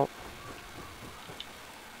get out.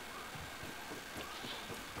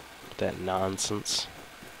 That nonsense.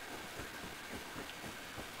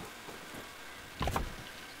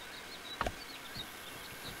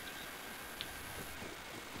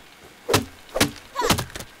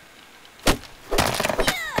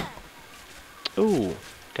 Ooh,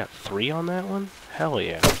 got 3 on that one? Hell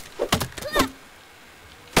yeah.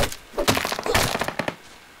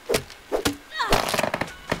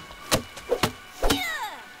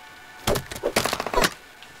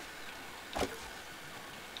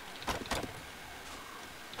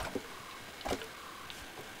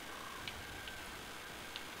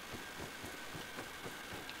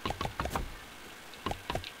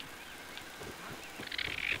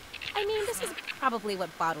 I mean, this is probably what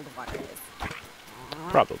bottled water is.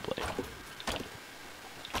 Probably.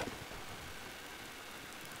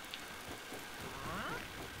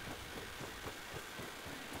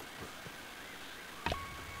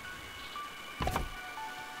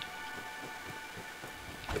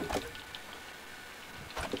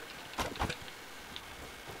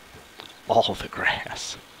 All the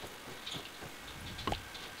grass.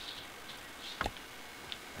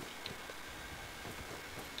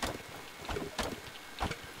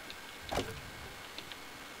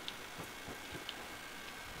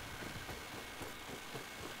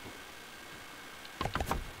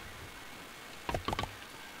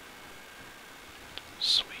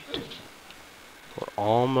 Sweet. We're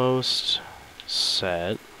almost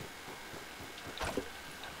set.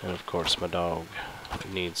 And of course my dog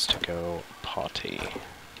needs to go potty.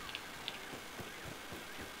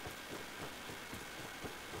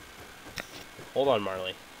 Hold on,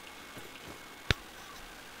 Marley.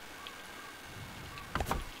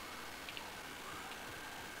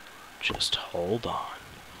 Just hold on.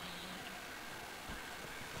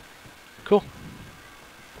 Cool.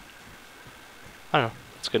 I don't know.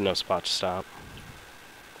 It's a good enough spot to stop.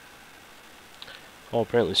 Oh,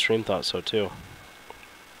 apparently stream thought so too.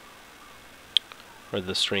 Or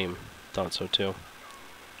the stream thought so too.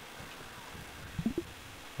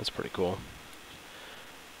 That's pretty cool.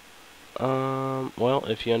 Well,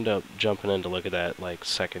 if you end up jumping in to look at that, like,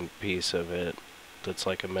 second piece of it that's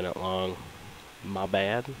like a minute long, my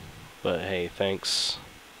bad. But hey, thanks.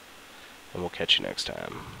 And we'll catch you next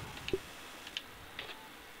time.